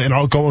 And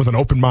I'll go with an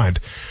open mind.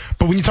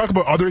 But when you talk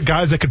about other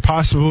guys that could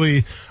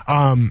possibly,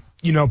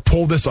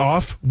 pull this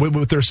off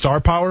with their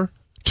star power,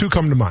 two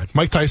come to mind.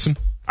 Mike Tyson,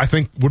 I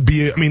think, would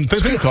be. I mean,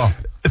 good call.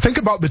 think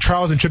about the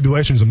trials and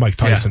tribulations of Mike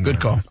Tyson. Yeah,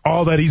 good call.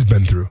 All that he's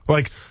been through.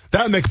 Like,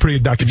 that would make a pretty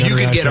good documentary. If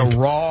you could get a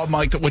raw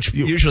Mike, which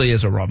usually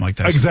is a raw Mike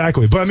Tyson.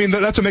 Exactly. But, I mean,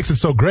 that's what makes it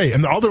so great.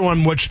 And the other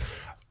one, which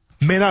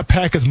may not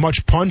pack as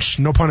much punch,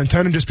 no pun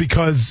intended, just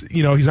because,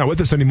 he's not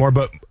with us anymore,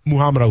 but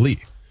Muhammad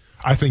Ali,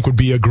 I think, would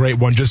be a great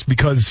one just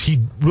because he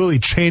really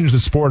changed the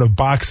sport of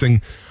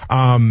boxing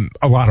a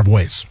lot of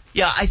ways.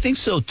 Yeah, I think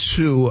so,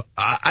 too.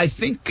 I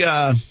think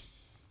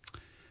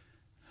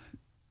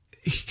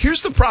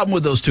here's the problem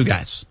with those two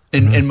guys,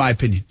 in my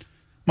opinion.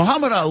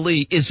 Muhammad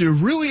Ali, is there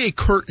really a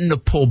curtain to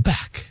pull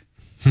back?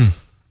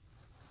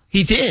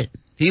 He did.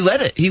 He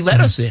let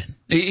us in.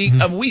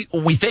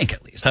 We think,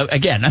 at least.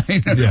 Again,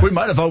 we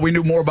might have thought we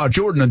knew more about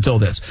Jordan until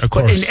this.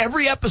 But in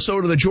every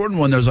episode of the Jordan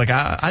one, there was like,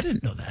 I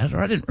didn't know that, or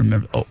I didn't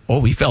remember.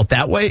 Oh, he felt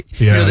that way?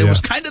 Yeah, there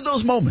was kind of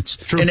those moments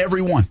in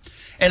every one.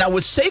 And I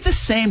would say the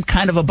same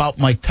kind of about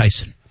Mike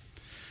Tyson.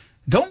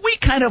 Don't we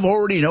kind of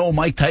already know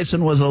Mike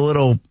Tyson was a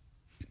little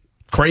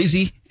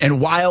crazy and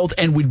wild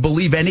and we'd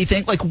believe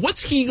anything? Like,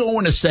 what's he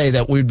going to say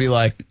that we'd be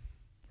like,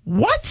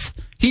 what?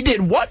 He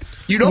did what?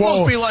 You'd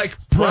almost be like,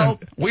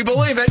 Brent, we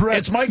believe it. Brent,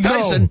 it's Mike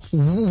Tyson.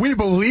 No, we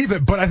believe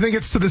it, but I think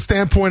it's to the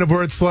standpoint of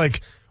where it's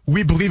like,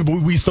 we believe it,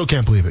 but we still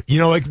can't believe it.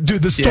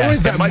 Dude, the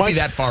stories that might be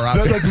that far out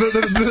there.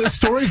 The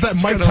stories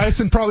that Mike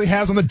Tyson probably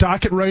has on the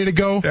docket ready to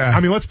go. Yeah. I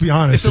mean, let's be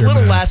honest. It's a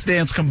little Last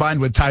Dance combined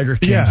with Tiger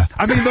King. Yeah.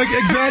 I mean,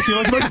 exactly.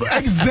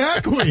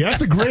 Exactly.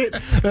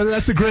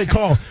 That's a great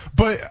call.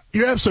 But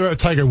you're absolutely right,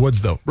 Tiger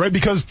Woods, though, right?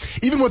 Because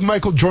even with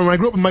Michael Jordan, when I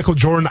grew up with Michael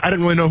Jordan, I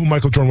didn't really know who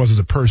Michael Jordan was as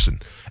a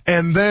person.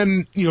 And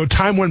then,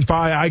 time went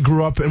by, I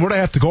grew up, and what did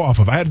I have to go off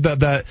of? I had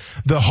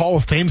the Hall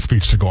of Fame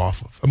speech to go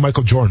off of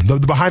Michael Jordan, the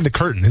behind the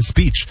curtain, his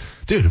speech.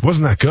 Dude, it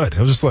wasn't that good. It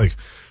was just like,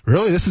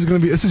 really? This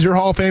is your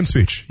Hall of Fame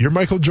speech. You're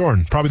Michael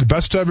Jordan, probably the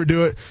best to ever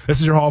do it.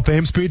 This is your Hall of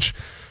Fame speech.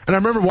 And I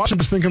remember watching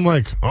just thinking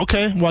like,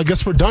 okay, well, I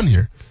guess we're done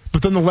here.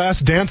 But then The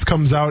Last Dance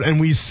comes out, and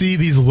we see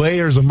these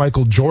layers of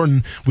Michael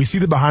Jordan. We see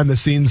the behind the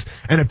scenes,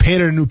 and it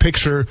painted a new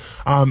picture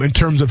in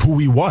terms of who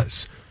he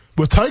was.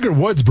 With Tiger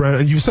Woods,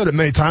 Brent, and you've said it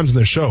many times in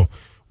this show,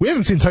 we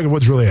haven't seen Tiger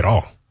Woods really at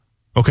all.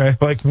 Okay?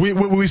 Like,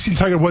 we've seen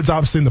Tiger Woods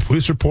obviously in the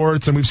police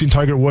reports, and we've seen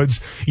Tiger Woods,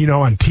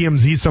 on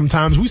TMZ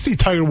sometimes. We see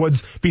Tiger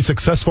Woods be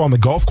successful on the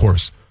golf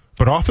course.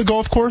 But off the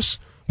golf course,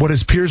 what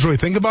his peers really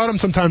think about him,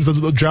 sometimes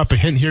they'll drop a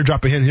hint here,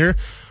 drop a hint here.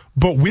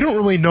 But we don't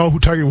really know who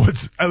Tiger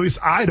Woods, at least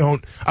I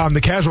don't,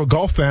 the casual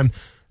golf fan,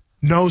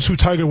 knows who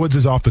Tiger Woods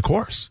is off the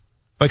course.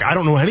 Like, I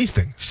don't know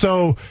anything.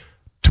 So,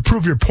 to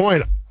prove your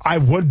point, I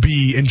would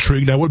be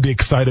intrigued. I would be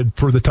excited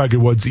for the Tiger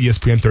Woods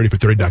ESPN 30 for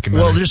 30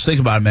 documentary. Well, just think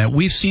about it, man.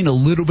 We've seen a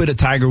little bit of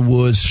Tiger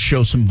Woods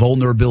show some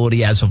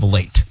vulnerability as of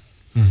late.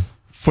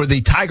 For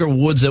the Tiger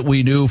Woods that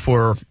we knew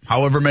for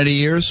however many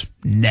years,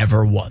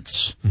 never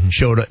once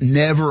showed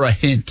never a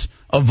hint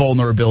of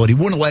vulnerability.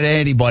 Wouldn't let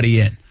anybody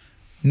in.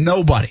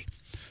 Nobody.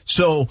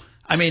 So,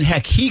 I mean,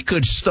 heck, he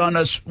could stun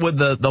us with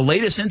the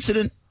latest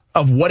incident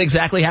of what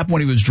exactly happened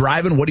when he was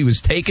driving, what he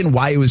was taking,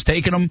 why he was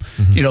taking them.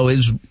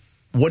 Is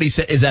what he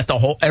said, is that the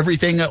whole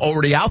everything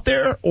already out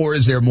there, or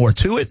is there more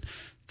to it?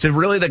 To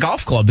really the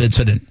golf club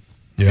incident.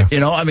 Yeah.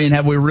 I mean,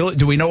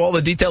 do we know all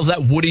the details of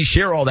that? Would he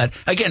share all that?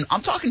 Again,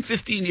 I'm talking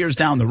 15 years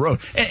down the road.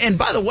 And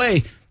by the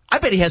way, I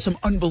bet he has some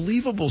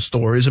unbelievable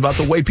stories about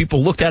the way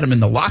people looked at him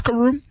in the locker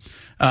room,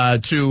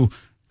 to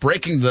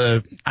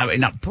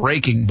not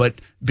breaking, but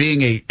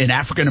being an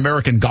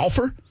African-American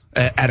golfer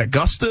at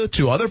Augusta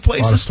to other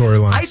places. A lot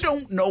of storylines. I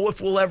don't know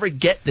if we'll ever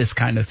get this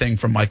kind of thing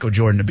from Michael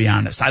Jordan, to be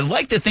honest. I'd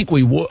like to think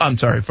we would. I'm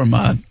sorry, from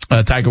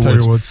Tiger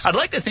Woods. I'd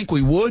like to think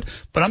we would,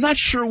 but I'm not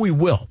sure we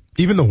will.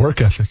 Even the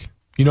work ethic.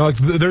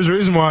 There's a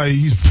reason why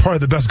he's probably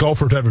the best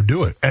golfer to ever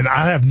do it. And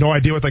I have no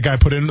idea what that guy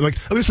put in.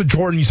 Like, at least with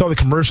Jordan, you saw the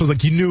commercials.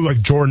 Like, you knew,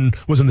 like, Jordan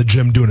was in the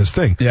gym doing his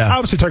thing. Yeah.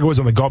 Obviously, Tiger Woods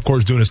on the golf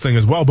course doing his thing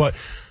as well. But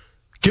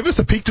give us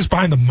a peek just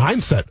behind the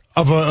mindset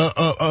of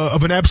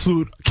an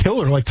absolute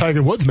killer like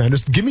Tiger Woods, man.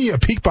 Just give me a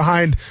peek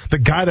behind the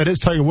guy that is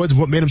Tiger Woods and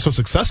what made him so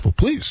successful,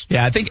 please.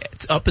 Yeah, I think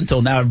up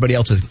until now, everybody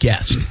else has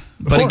guessed.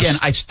 But again,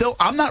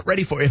 I'm not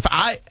ready for it.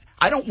 I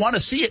don't want to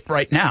see it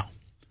right now.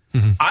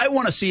 I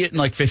want to see it in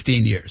like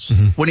 15 years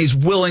when he's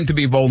willing to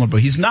be vulnerable.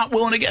 He's not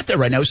willing to get there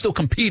right now. He's still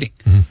competing.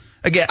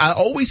 Again, I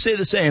always say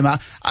the same.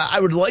 I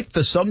would like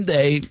to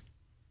someday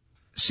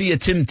see a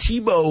Tim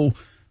Tebow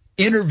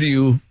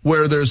interview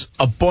where there's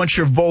a bunch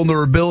of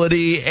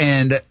vulnerability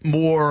and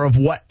more of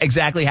what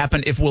exactly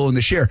happened if willing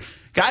to share.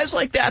 Guys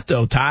like that,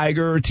 though,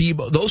 Tiger,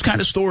 Tebow, those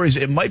kind of stories,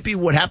 it might be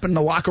what happened in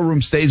the locker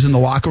room stays in the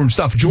locker room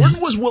stuff.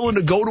 Jordan was willing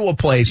to go to a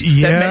place that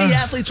many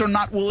athletes are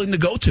not willing to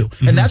go to.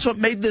 And that's what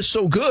made this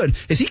so good,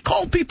 is he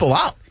called people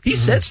out. He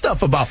said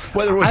stuff about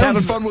whether it was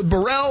having fun with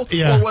Burrell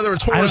or whether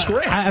it's Horace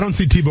Grant. I don't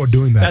see Tebow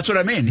doing that. That's what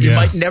I mean. You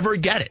might never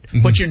get it,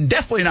 but you're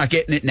definitely not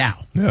getting it now.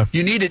 Yeah.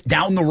 You need it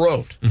down the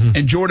road.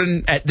 And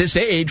Jordan, at this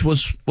age,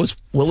 was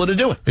willing to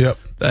do it. Yep.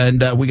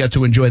 And we got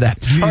to enjoy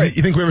that. All right.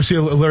 You think we ever see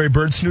a Larry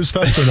Bird snooze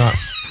fest or not?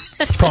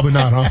 Probably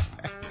not, huh?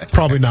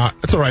 Probably not.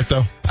 It's all right,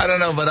 though. I don't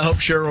know, but I hope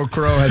Sheryl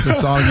Crow has a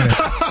song in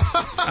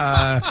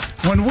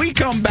it. When we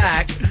come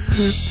back,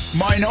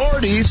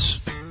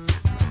 minorities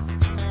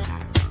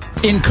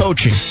in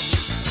coaching.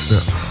 Yeah.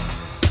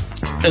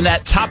 And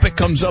that topic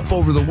comes up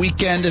over the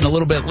weekend and a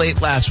little bit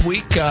late last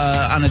week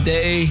on a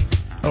day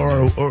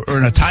or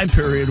in a time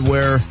period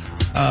where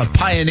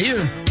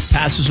Pioneer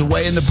passes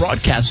away in the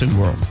broadcasting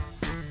world.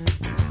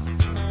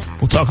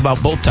 We'll talk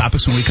about both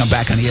topics when we come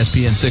back on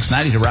ESPN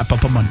 690 to wrap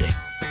up a Monday.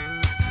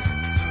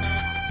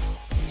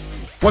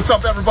 What's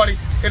up, everybody?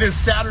 It is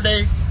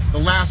Saturday, the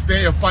last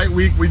day of fight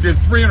week. We did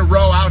 3 in a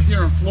row out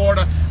here in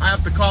Florida. I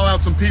have to call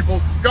out some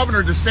people.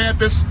 Governor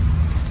DeSantis,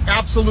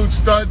 absolute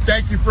stud.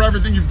 Thank you for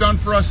everything you've done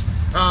for us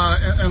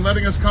and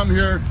letting us come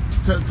here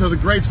to the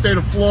great state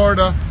of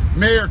Florida.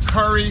 Mayor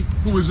Curry,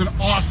 who is an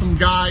awesome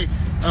guy.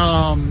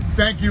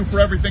 Thank you for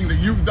everything that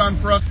you've done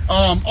for us.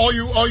 All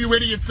you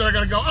idiots that are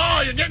going to go,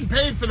 oh, you're getting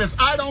paid for this.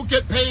 I don't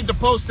get paid to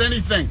post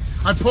anything.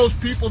 I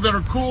post people that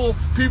are cool,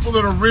 people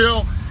that are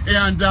real.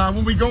 And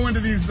when we go into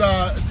these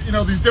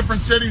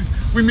different cities,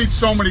 we meet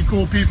so many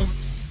cool people.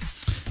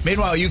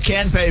 Meanwhile, you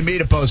can pay me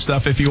to post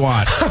stuff if you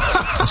want.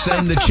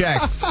 Send the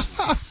checks.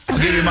 I'll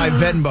give you my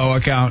Venmo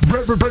account.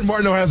 Brent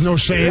Martineau has no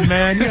shame,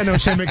 man. You got no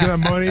shame making that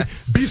money.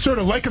 Be sure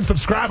to like and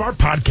subscribe our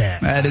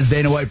podcast. That is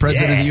Dana White,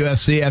 president of the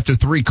UFC, after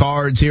 3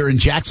 cards here in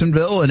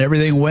Jacksonville, and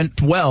everything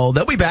went well.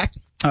 They'll be back.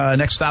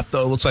 Next stop,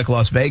 though, looks like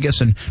Las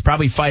Vegas and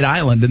probably Fight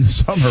Island in the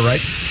summer,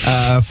 right,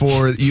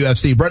 for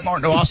UFC. Brent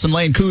Martineau, Austin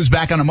Lane, Coos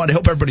back on a Monday.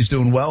 Hope everybody's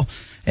doing well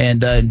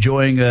and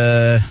enjoying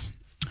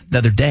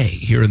another day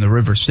here in the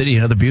River City.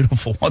 Another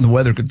beautiful one. The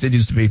weather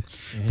continues to be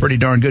pretty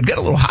darn good. Got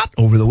a little hot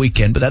over the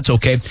weekend, but that's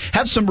okay.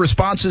 Have some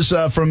responses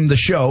from the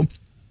show.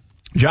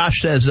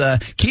 Josh says,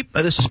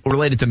 this is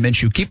related to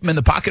Minshew, keep him in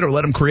the pocket or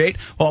let him create.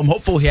 Well, I'm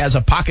hopeful he has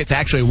a pocket to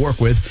actually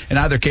work with. In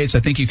either case, I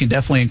think you can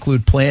definitely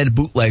include planned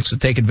bootlegs to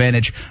take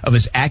advantage of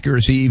his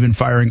accuracy, even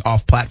firing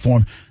off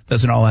platform.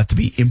 Doesn't all have to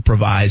be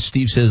improvised.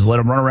 Steve says, let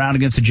him run around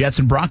against the Jets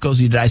and Broncos.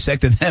 He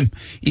dissected them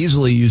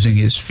easily using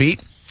his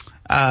feet.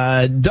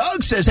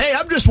 Doug says, hey,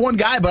 I'm just one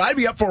guy, but I'd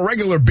be up for a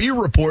regular beer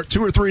report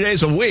 2 or 3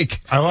 days a week.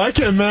 I like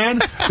it,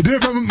 man.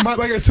 Dude,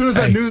 as soon as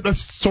that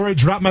story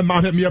dropped, my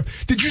mom hit me up.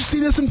 Did you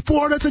see this in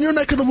Florida? It's in your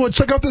neck of the woods.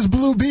 Check out this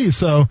blue bee.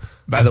 So,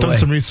 by the way, done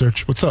some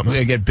research. What's up, man? We're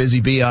going to get Busy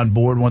Bee on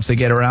board once they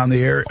get around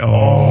the area.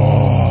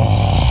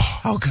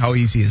 Oh, how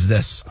easy is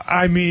this?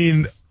 I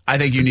mean, I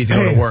think you need to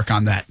go to work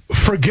on that.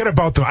 Forget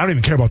about I don't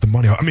even care about the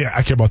money. I mean,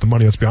 I care about the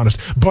money, let's be honest.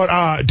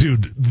 But,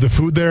 dude, the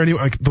food there,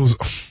 anyway, like those,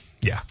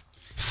 yeah.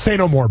 Say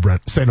no more,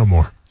 Brent. Say no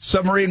more.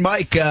 Submarine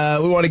Mike, we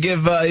want to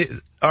give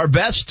our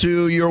best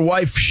to your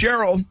wife,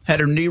 Cheryl.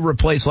 Had her knee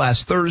replaced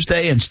last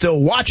Thursday and still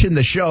watching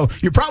the show.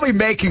 You're probably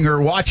making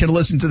her watch and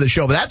listen to the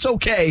show, but that's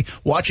okay,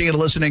 watching and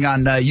listening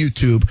on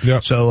YouTube.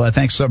 Yep. So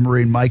thanks,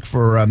 Submarine Mike,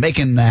 for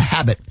making a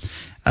habit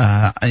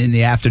in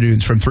the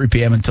afternoons from 3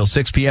 p.m. until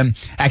 6 p.m.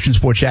 Action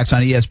Sports Jacks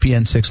on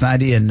ESPN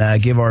 690,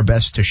 and give our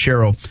best to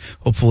Cheryl.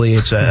 Hopefully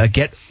it's a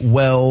get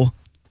well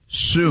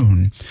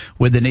soon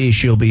with the knee.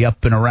 She'll be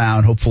up and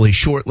around hopefully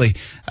shortly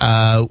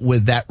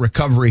with that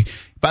recovery.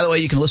 By the way,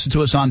 you can listen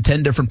to us on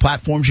 10 different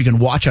platforms. You can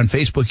watch on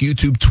Facebook,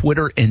 YouTube,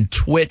 Twitter, and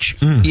Twitch.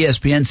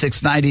 ESPN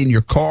 690 in your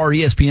car,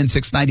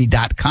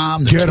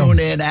 ESPN690.com, the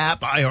TuneIn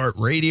app,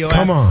 iHeartRadio app.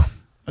 Come on.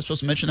 I'm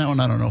supposed to mention that one?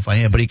 I don't know if I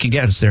am, but he can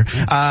get us there.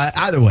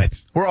 Either way,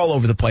 we're all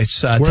over the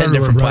place. 10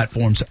 different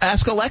platforms.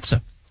 Ask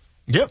Alexa.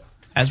 Yep.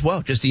 As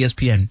well, just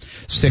ESPN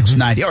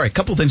 690. All right, a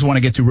couple of things I want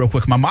to get to real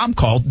quick. My mom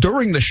called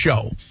during the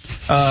show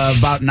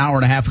about an hour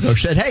and a half ago.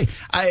 She said, hey,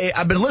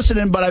 I've been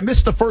listening, but I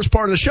missed the first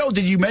part of the show.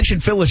 Did you mention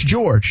Phyllis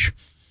George?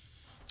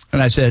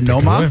 And I said, no,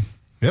 Mom.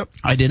 Yep.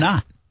 I did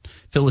not.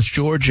 Phyllis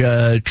George,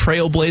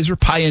 trailblazer,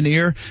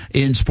 pioneer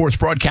in sports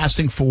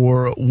broadcasting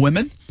for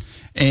women,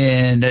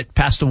 and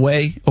passed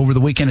away over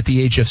the weekend at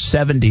the age of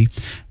 70.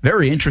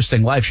 Very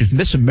interesting life. She was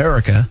Miss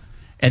America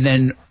and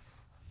then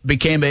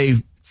became a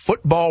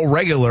football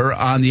regular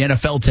on the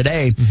NFL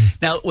Today.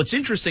 Now, what's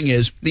interesting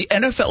is the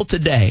NFL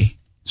Today.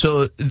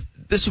 So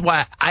this is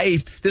why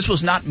this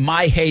was not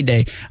my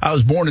heyday. I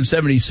was born in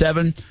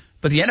 77,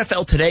 but the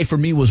NFL Today for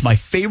me was my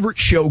favorite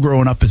show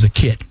growing up as a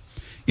kid.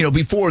 You know,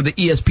 before the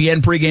ESPN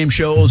pregame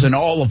shows and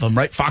all of them,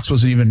 right? Fox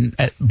wasn't even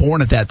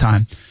born at that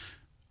time.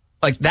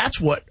 Like, that's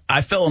what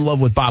I fell in love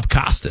with Bob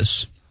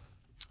Costas.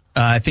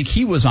 I think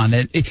he was on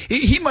it.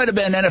 He might have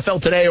been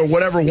NFL Today or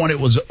whatever one it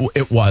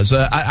was.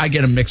 I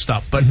get them mixed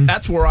up. But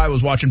that's where I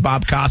was watching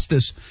Bob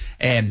Costas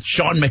and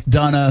Sean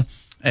McDonough,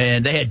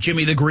 and they had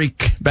Jimmy the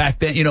Greek back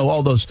then, you know,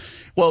 all those.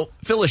 Well,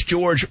 Phyllis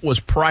George was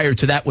prior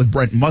to that with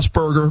Brent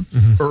Musburger,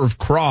 Irv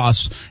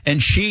Cross,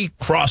 and she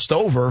crossed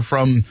over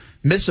from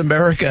Miss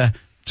America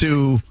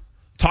to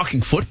talking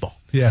football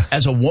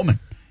as a woman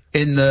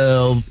in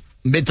the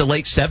mid to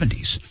late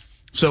 70s.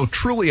 So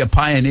truly a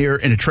pioneer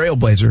and a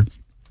trailblazer.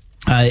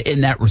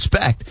 In that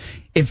respect,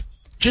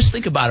 just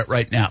think about it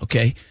right now,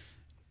 okay?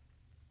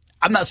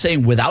 I'm not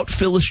saying without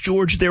Phyllis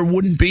George there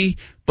wouldn't be,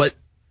 but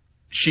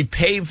she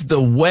paved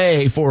the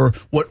way for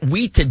what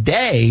we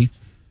today,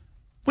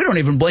 we don't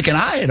even blink an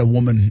eye at a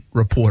woman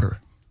reporter,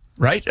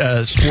 right?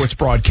 Sports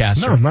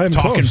broadcaster, no, not even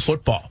talking close.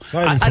 Football.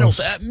 Not even I don't.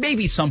 close.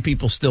 Maybe some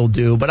people still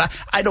do, but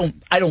I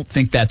don't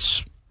think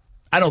that's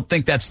I don't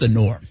think that's the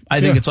norm.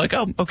 I think it's like,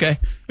 oh, okay.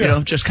 You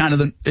know, just kind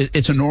of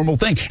it's a normal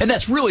thing. And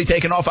that's really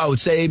taken off, I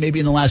would say, maybe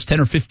in the last 10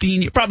 or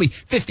 15, probably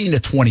 15 to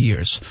 20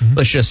 years. Mm-hmm.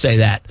 Let's just say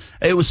that.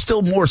 It was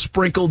still more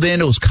sprinkled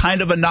in. It was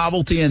kind of a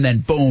novelty. And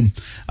then, boom,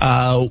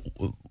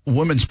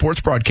 women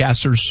sports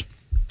broadcasters,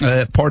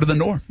 part of the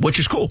norm, which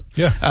is cool.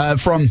 Yeah.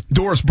 From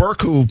Doris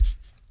Burke, who,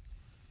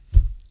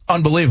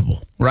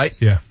 unbelievable, right?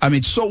 Yeah. I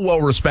mean, so well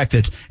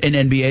respected in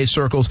NBA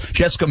circles.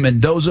 Jessica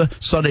Mendoza,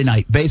 Sunday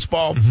Night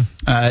Baseball.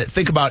 Mm-hmm.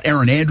 Think about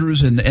Erin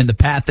Andrews and the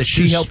path that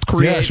she helped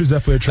create. Yeah, she was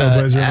definitely a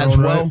trailblazer as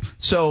well. Right.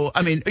 So,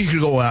 I mean, you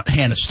could go out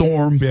Hannah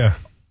Storm. Yeah.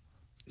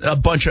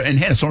 And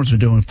Hannah Storm's been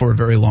doing it for a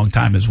very long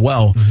time as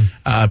well.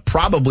 Mm-hmm.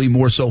 Probably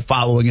more so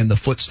following in the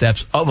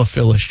footsteps of a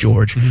Phyllis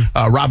George.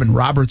 Mm-hmm. Robin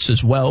Roberts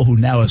as well, who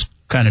now has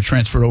kind of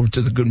transferred over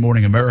to the Good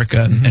Morning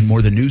America and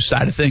more the news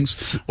side of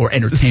things, or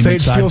entertainment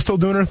Sage side. Steele still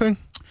doing her thing?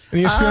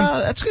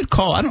 That's a good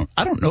call.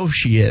 I don't know if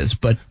she is,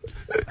 but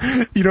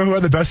you know who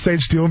had the best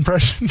Sage Steele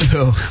impression?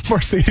 No.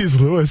 Mercedes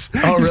Lewis.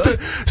 Oh, really?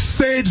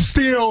 Sage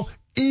Steele,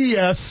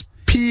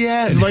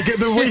 ESPN. Like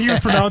the way he was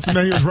pronouncing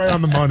that, he was right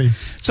on the money.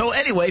 So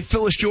anyway,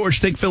 Phyllis George.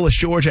 Think Phyllis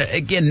George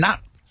again. Not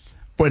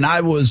when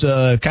I was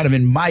kind of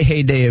in my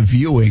heyday of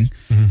viewing,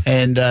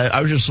 and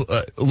I was just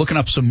looking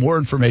up some more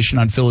information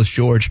on Phyllis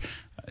George.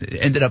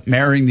 Ended up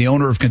marrying the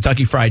owner of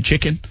Kentucky Fried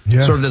Chicken.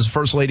 Yeah. Served as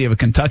first lady of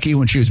Kentucky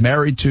when she was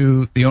married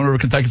to the owner of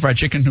Kentucky Fried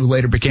Chicken, who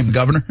later became the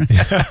governor.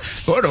 Yeah.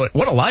 What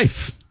a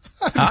life.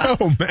 I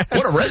know, man.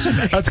 What a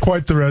resume. That's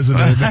quite the resume,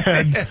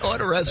 man.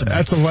 What a resume.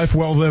 That's a life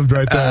well lived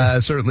right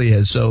there. Certainly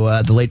is.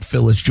 So the late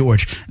Phyllis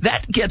George.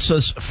 That gets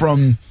us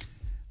from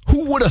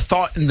who would have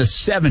thought in the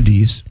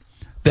 70s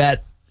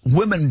that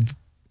women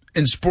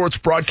in sports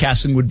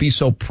broadcasting would be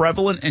so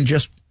prevalent and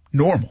just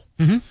normal.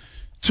 Mm-hmm.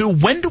 To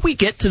when do we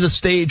get to the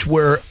stage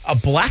where a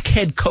black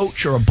head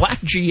coach or a black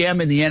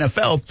GM in the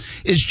NFL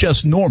is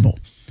just normal?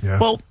 Yeah.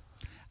 Well,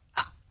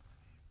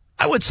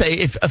 I would say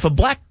if a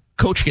black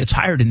coach gets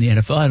hired in the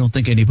NFL, I don't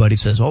think anybody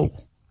says, oh,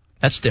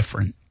 that's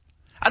different.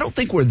 I don't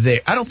think we're there.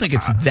 I don't think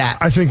it's that.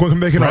 I think we can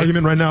make an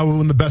argument right now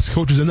when the best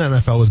coaches in the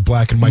NFL is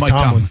black and Mike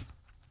Tomlin.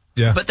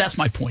 Yeah. But that's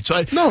my point. So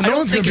I no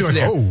don't think it's like,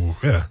 there. Oh,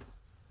 yeah.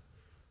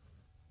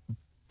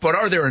 But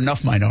are there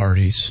enough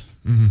minorities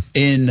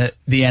in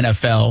the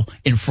NFL,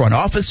 in front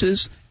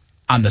offices,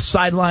 on the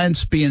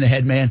sidelines, being the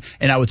head man?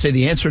 And I would say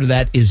the answer to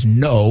that is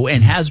no,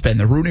 and has been.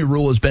 The Rooney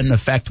Rule has been in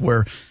effect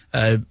where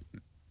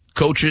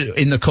coaches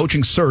in the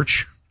coaching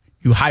search,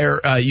 you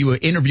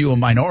interview a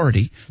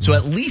minority, so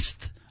at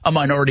least a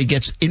minority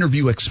gets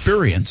interview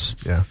experience.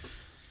 Yeah.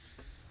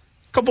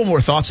 A couple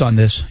more thoughts on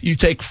this. You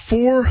take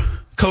 4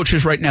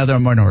 coaches right now that are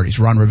minorities.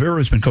 Ron Rivera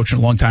has been coaching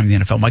a long time in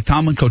the NFL. Mike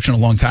Tomlin coaching a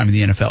long time in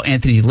the NFL.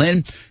 Anthony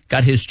Lynn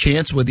got his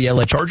chance with the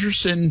LA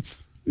Chargers and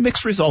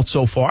mixed results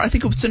so far. I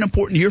think it's an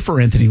important year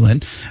for Anthony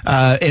Lynn.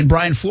 And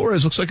Brian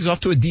Flores looks like he's off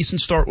to a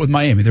decent start with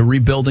Miami. They're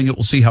rebuilding it.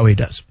 We'll see how he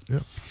does. Yeah.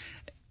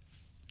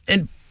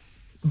 And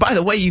by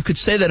the way, you could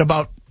say that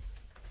about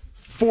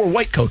 4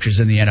 white coaches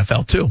in the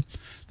NFL too.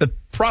 The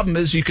problem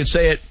is you could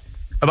say it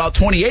about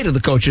 28 of the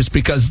coaches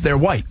because they're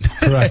white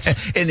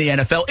in the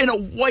NFL, in a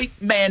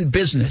white man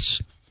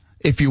business,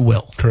 if you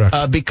will.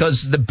 Correct.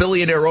 Because the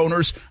billionaire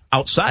owners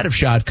outside of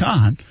Shad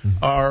Khan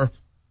are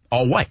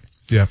all white.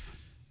 Yeah.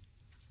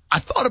 I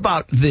thought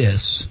about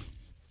this.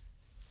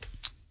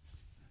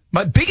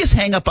 My biggest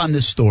hang up on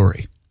this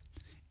story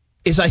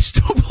is I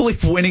still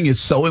believe winning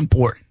is so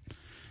important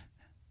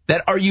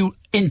that are you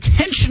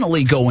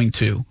intentionally going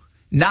to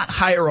not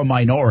hire a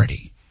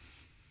minority?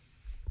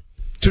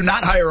 To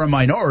not hire a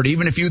minority,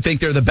 even if you think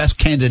they're the best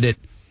candidate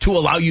to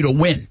allow you to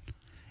win?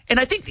 And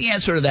I think the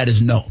answer to that is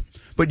no.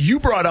 But you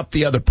brought up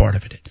the other part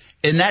of it,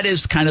 and that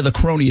is kind of the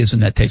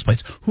cronyism that takes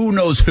place. Who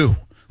knows who?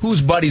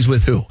 Who's buddies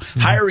with who? Mm-hmm.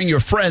 Hiring your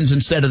friends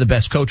instead of the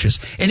best coaches.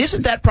 And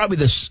isn't that probably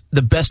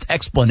the best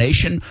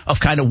explanation of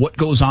kind of what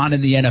goes on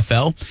in the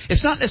NFL?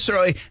 It's not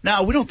necessarily,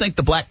 no, we don't think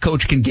the black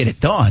coach can get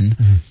it done.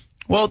 Mm-hmm.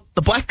 Well,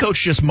 the black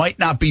coach just might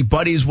not be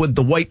buddies with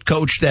the white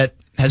coach that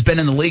has been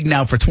in the league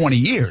now for 20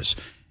 years.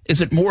 Is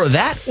it more of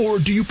that, or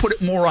do you put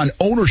it more on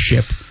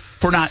ownership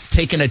for not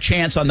taking a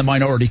chance on the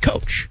minority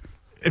coach?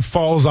 It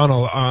falls on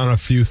a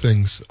few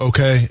things,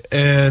 okay?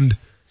 And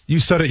you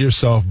said it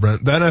yourself,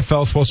 Brent. The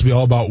NFL is supposed to be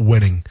all about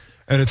winning,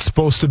 and it's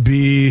supposed to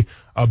be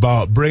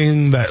about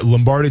bringing that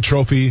Lombardi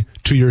trophy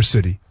to your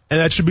city. And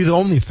that should be the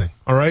only thing,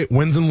 all right?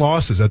 Wins and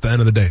losses at the end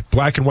of the day.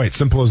 Black and white,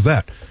 simple as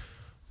that.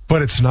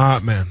 But it's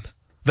not, man.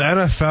 The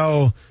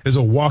NFL is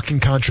a walking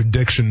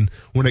contradiction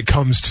when it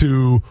comes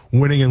to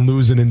winning and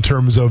losing in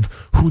terms of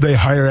who they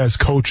hire as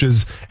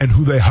coaches and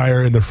who they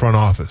hire in the front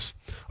office.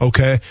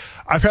 Okay?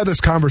 I've had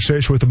this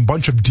conversation with a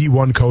bunch of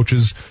D1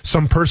 coaches,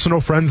 some personal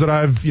friends that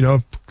I've,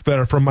 that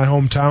are from my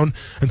hometown,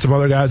 and some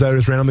other guys that I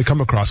just randomly come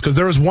across. Because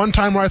there was one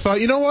time where I thought,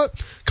 you know what?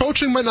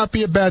 Coaching might not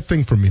be a bad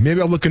thing for me. Maybe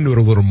I'll look into it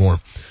a little more.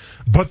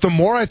 But the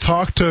more I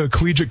talk to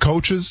collegiate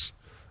coaches,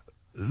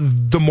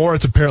 the more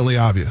it's apparently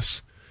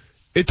obvious.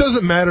 It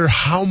doesn't matter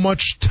how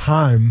much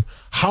time,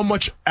 how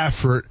much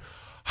effort,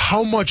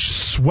 how much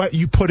sweat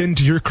you put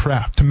into your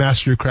craft to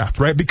master your craft,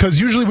 right? Because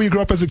usually when you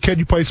grow up as a kid,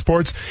 you play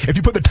sports. If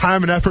you put the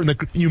time and effort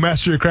and you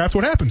master your craft,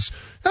 what happens?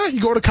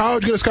 You go to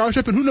college, get a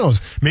scholarship, and who knows?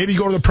 Maybe you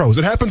go to the pros.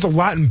 It happens a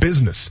lot in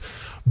business.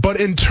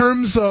 But in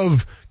terms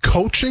of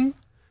coaching,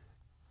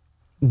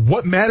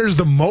 what matters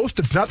the most,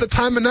 it's not the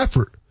time and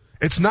effort.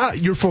 It's not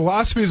your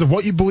philosophies of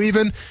what you believe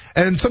in,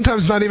 and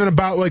sometimes it's not even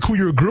about like who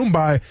you're groomed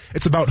by.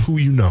 It's about who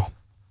you know.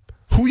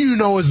 Who you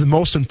know is the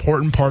most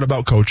important part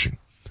about coaching.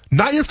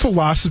 Not your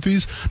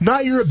philosophies,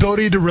 not your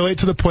ability to relate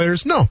to the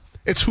players. No,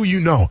 it's who you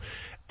know.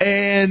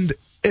 And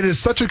it is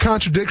such a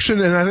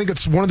contradiction, and I think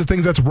it's one of the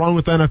things that's wrong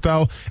with the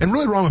NFL and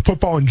really wrong with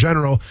football in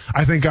general,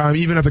 I think,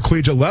 even at the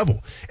collegiate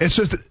level. It's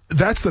just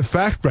that's the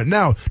fact right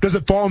now. Does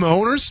it fall on the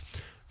owners?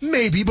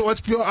 Maybe, but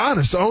let's be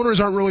honest. The owners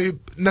aren't really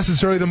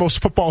necessarily the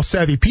most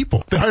football-savvy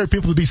people. They hire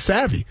people to be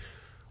savvy.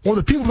 Well,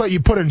 the people that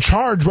you put in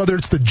charge, whether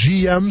it's the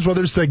GMs,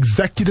 whether it's the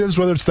executives,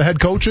 whether it's the head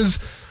coaches,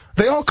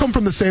 they all come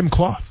from the same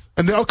cloth.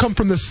 And they all come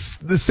from the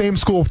same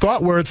school of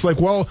thought where it's like,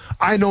 well,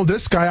 I know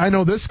this guy,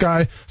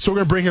 so we're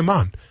going to bring him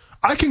on.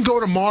 I can go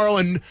tomorrow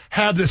and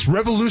have this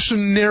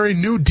revolutionary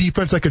new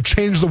defense that could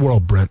change the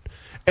world, Brent.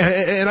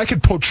 And I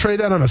could portray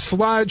that on a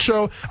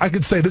slideshow. I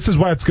could say this is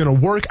why it's going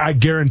to work. I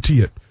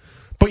guarantee it.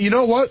 But you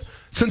know what?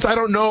 Since I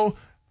don't know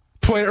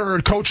player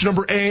or coach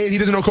number A and he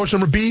doesn't know coach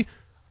number B,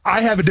 I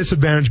have a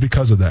disadvantage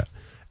because of that.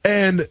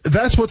 And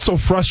that's what's so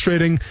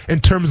frustrating in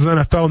terms of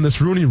the NFL and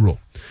this Rooney Rule.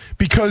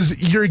 Because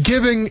you're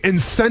giving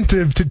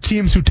incentive to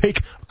teams who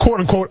take,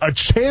 quote-unquote, a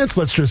chance,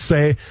 let's just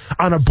say,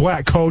 on a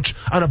black coach,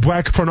 on a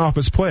black front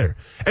office player.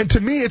 And to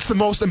me, it's the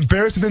most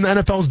embarrassing thing the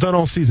NFL's done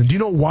all season. Do you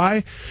know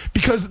why?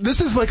 Because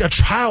this is like a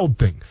child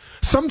thing.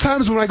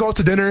 Sometimes when I go out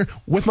to dinner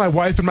with my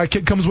wife and my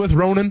kid comes with,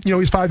 Ronan,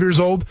 he's 5 years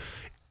old,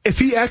 if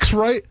he acts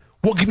right,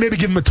 we'll maybe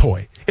give him a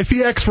toy. If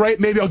he acts right,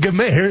 maybe I'll give him,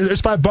 hey,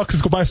 there's $5,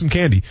 let's go buy some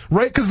candy,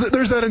 right? Because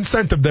there's that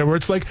incentive there where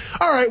it's like,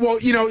 all right, well,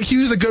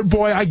 he's a good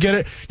boy, I get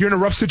it. You're in a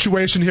rough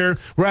situation here.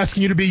 We're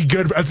asking you to be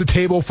good at the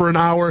table for an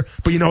hour,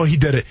 but he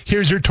did it.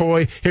 Here's your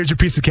toy, here's your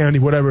piece of candy,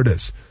 whatever it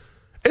is.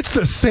 It's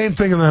the same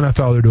thing in the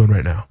NFL they're doing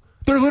right now.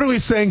 They're literally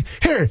saying,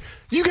 here,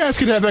 you guys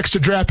can have extra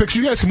draft picks.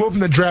 You guys can move in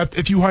the draft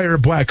if you hire a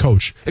black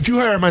coach, if you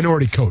hire a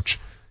minority coach.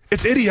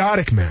 It's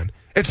idiotic, man.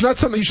 It's not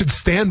something you should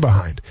stand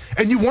behind.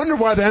 And you wonder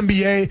why the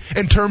NBA,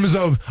 in terms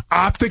of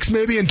optics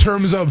maybe, in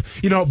terms of,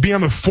 being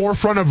on the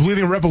forefront of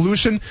leading a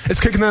revolution, is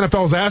kicking the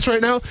NFL's ass right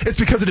now. It's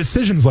because of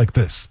decisions like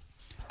this.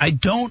 I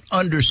don't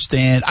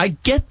understand. I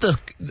get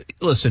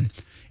listen,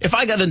 if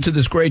I got into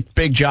this great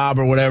big job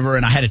or whatever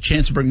and I had a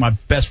chance to bring my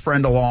best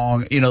friend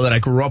along, that I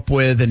grew up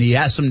with and he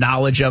has some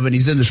knowledge of it and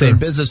he's in the same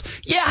business,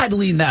 yeah, I'd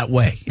lean that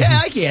way. Yeah,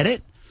 I get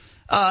it.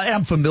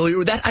 I'm familiar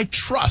with that. I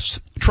trust.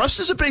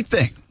 Trust is a big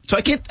thing. So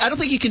I don't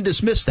think you can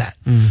dismiss that.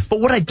 But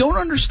what I don't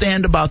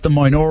understand about the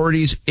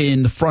minorities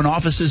in the front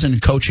offices and in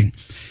coaching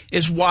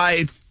is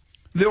why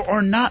there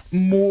are not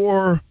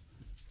more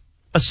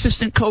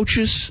assistant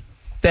coaches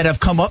that have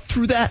come up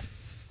through that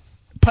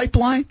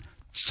pipeline.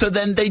 So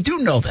then they do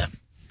know them,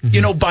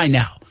 by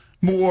now.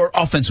 More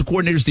offensive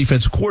coordinators,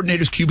 defensive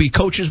coordinators, QB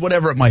coaches,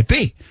 whatever it might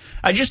be.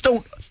 I just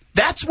don't.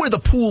 That's where the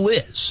pool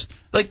is.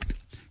 Like,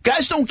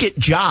 guys don't get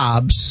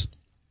jobs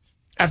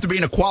after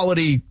being a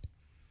quality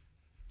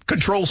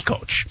controls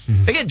coach.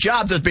 They get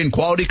jobs as being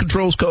quality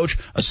controls coach,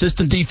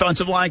 assistant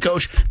defensive line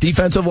coach,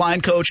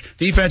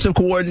 defensive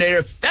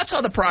coordinator. That's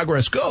how the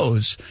progress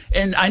goes.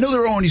 And I know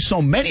there are only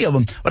so many of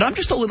them, but I'm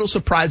just a little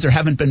surprised there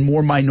haven't been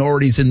more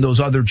minorities in those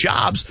other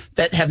jobs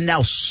that have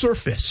now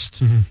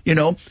surfaced,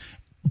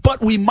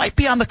 But we might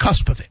be on the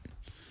cusp of it.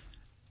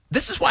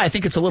 This is why I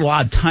think it's a little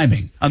odd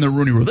timing on the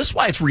Rooney Rule. This is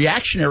why it's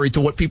reactionary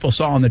to what people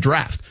saw in the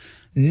draft.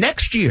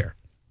 Next year,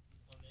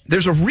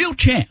 there's a real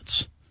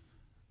chance.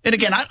 And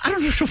again, I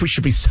don't know if we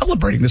should be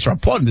celebrating this or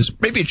applauding this.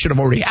 Maybe it should have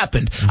already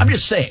happened. I'm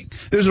just saying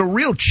there's a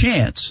real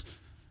chance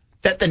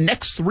that the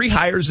next 3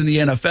 hires in the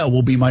NFL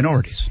will be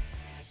minorities.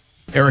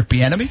 Eric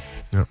Bieniemy,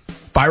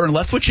 Byron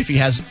Leftwich, if he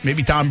has,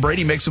 maybe Tom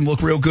Brady makes him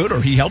look real good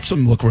or he helps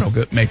him look real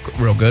good,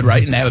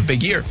 right, and have a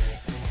big year.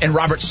 And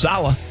Robert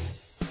Saleh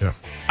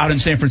out in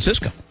San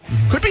Francisco.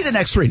 Could be the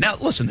next 3. Now,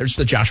 listen, there's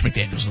the Josh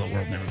McDaniels of the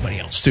world and everybody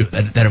else, too,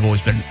 that have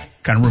always been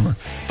kind of rumored.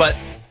 But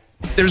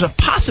there's a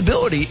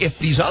possibility if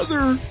these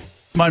other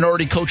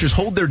minority coaches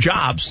hold their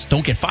jobs,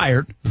 don't get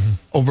fired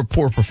over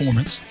poor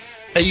performance,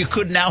 that you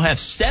could now have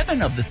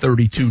 7 of the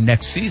 32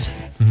 next season.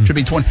 Should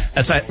be 20.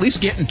 That's at least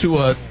getting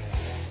to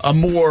a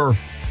more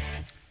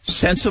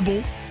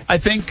sensible, I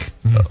think,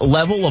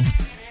 level of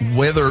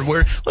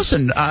where.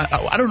 Listen,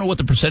 I don't know what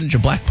the percentage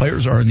of black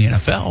players are in the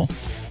NFL,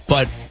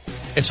 but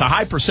it's a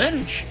high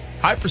percentage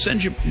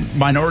of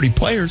minority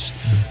players.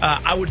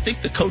 I would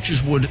think the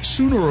coaches would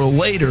sooner or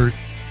later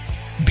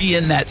be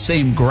in that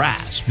same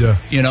grasp, and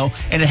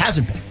it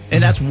hasn't been.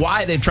 And that's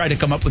why they've tried to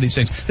come up with these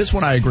things. This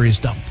one I agree is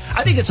dumb.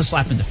 I think it's a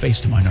slap in the face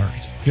to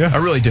minorities. Yeah. I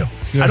really do.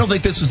 Yeah. I don't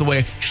think this is the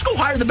way. Just go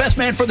hire the best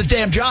man for the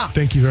damn job.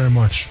 Thank you very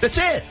much. That's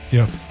it.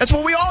 Yeah. That's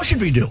what we all should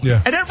be doing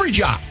at every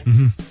job.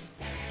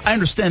 I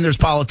understand there's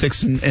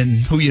politics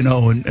and who you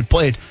know and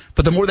played,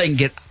 but the more they can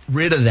get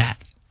rid of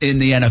that in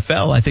the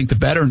NFL, I think the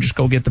better, and just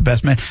go get the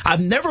best man.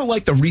 I've never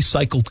liked the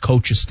recycled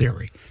coaches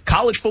theory,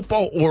 college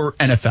football or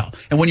NFL.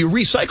 And when you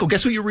recycle,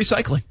 guess who you're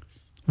recycling?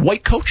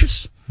 White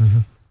coaches. Mm-hmm.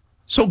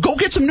 So go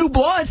get some new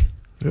blood.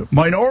 Yep.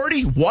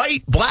 Minority,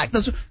 white, black,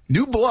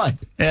 new blood.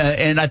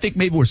 And I think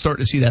maybe we're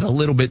starting to see that a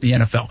little bit in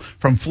the NFL.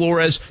 From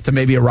Flores to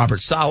maybe a Robert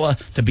Saleh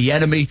to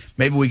Bieniemy.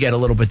 Maybe we get a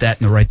little bit that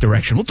in the right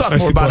direction. We'll talk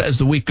more about it as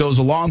the week goes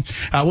along.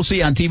 We'll see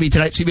you on TV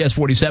tonight, CBS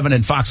 47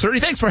 and Fox 30.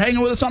 Thanks for hanging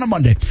with us on a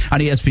Monday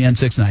on ESPN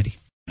 690.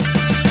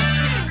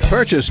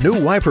 Purchase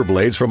new wiper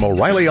blades from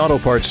O'Reilly Auto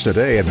Parts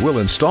today and we'll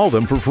install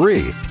them for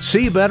free.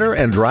 See better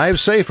and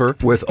drive safer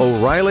with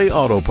O'Reilly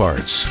Auto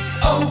Parts.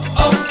 Oh,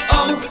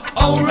 oh,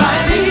 oh,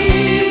 O'Reilly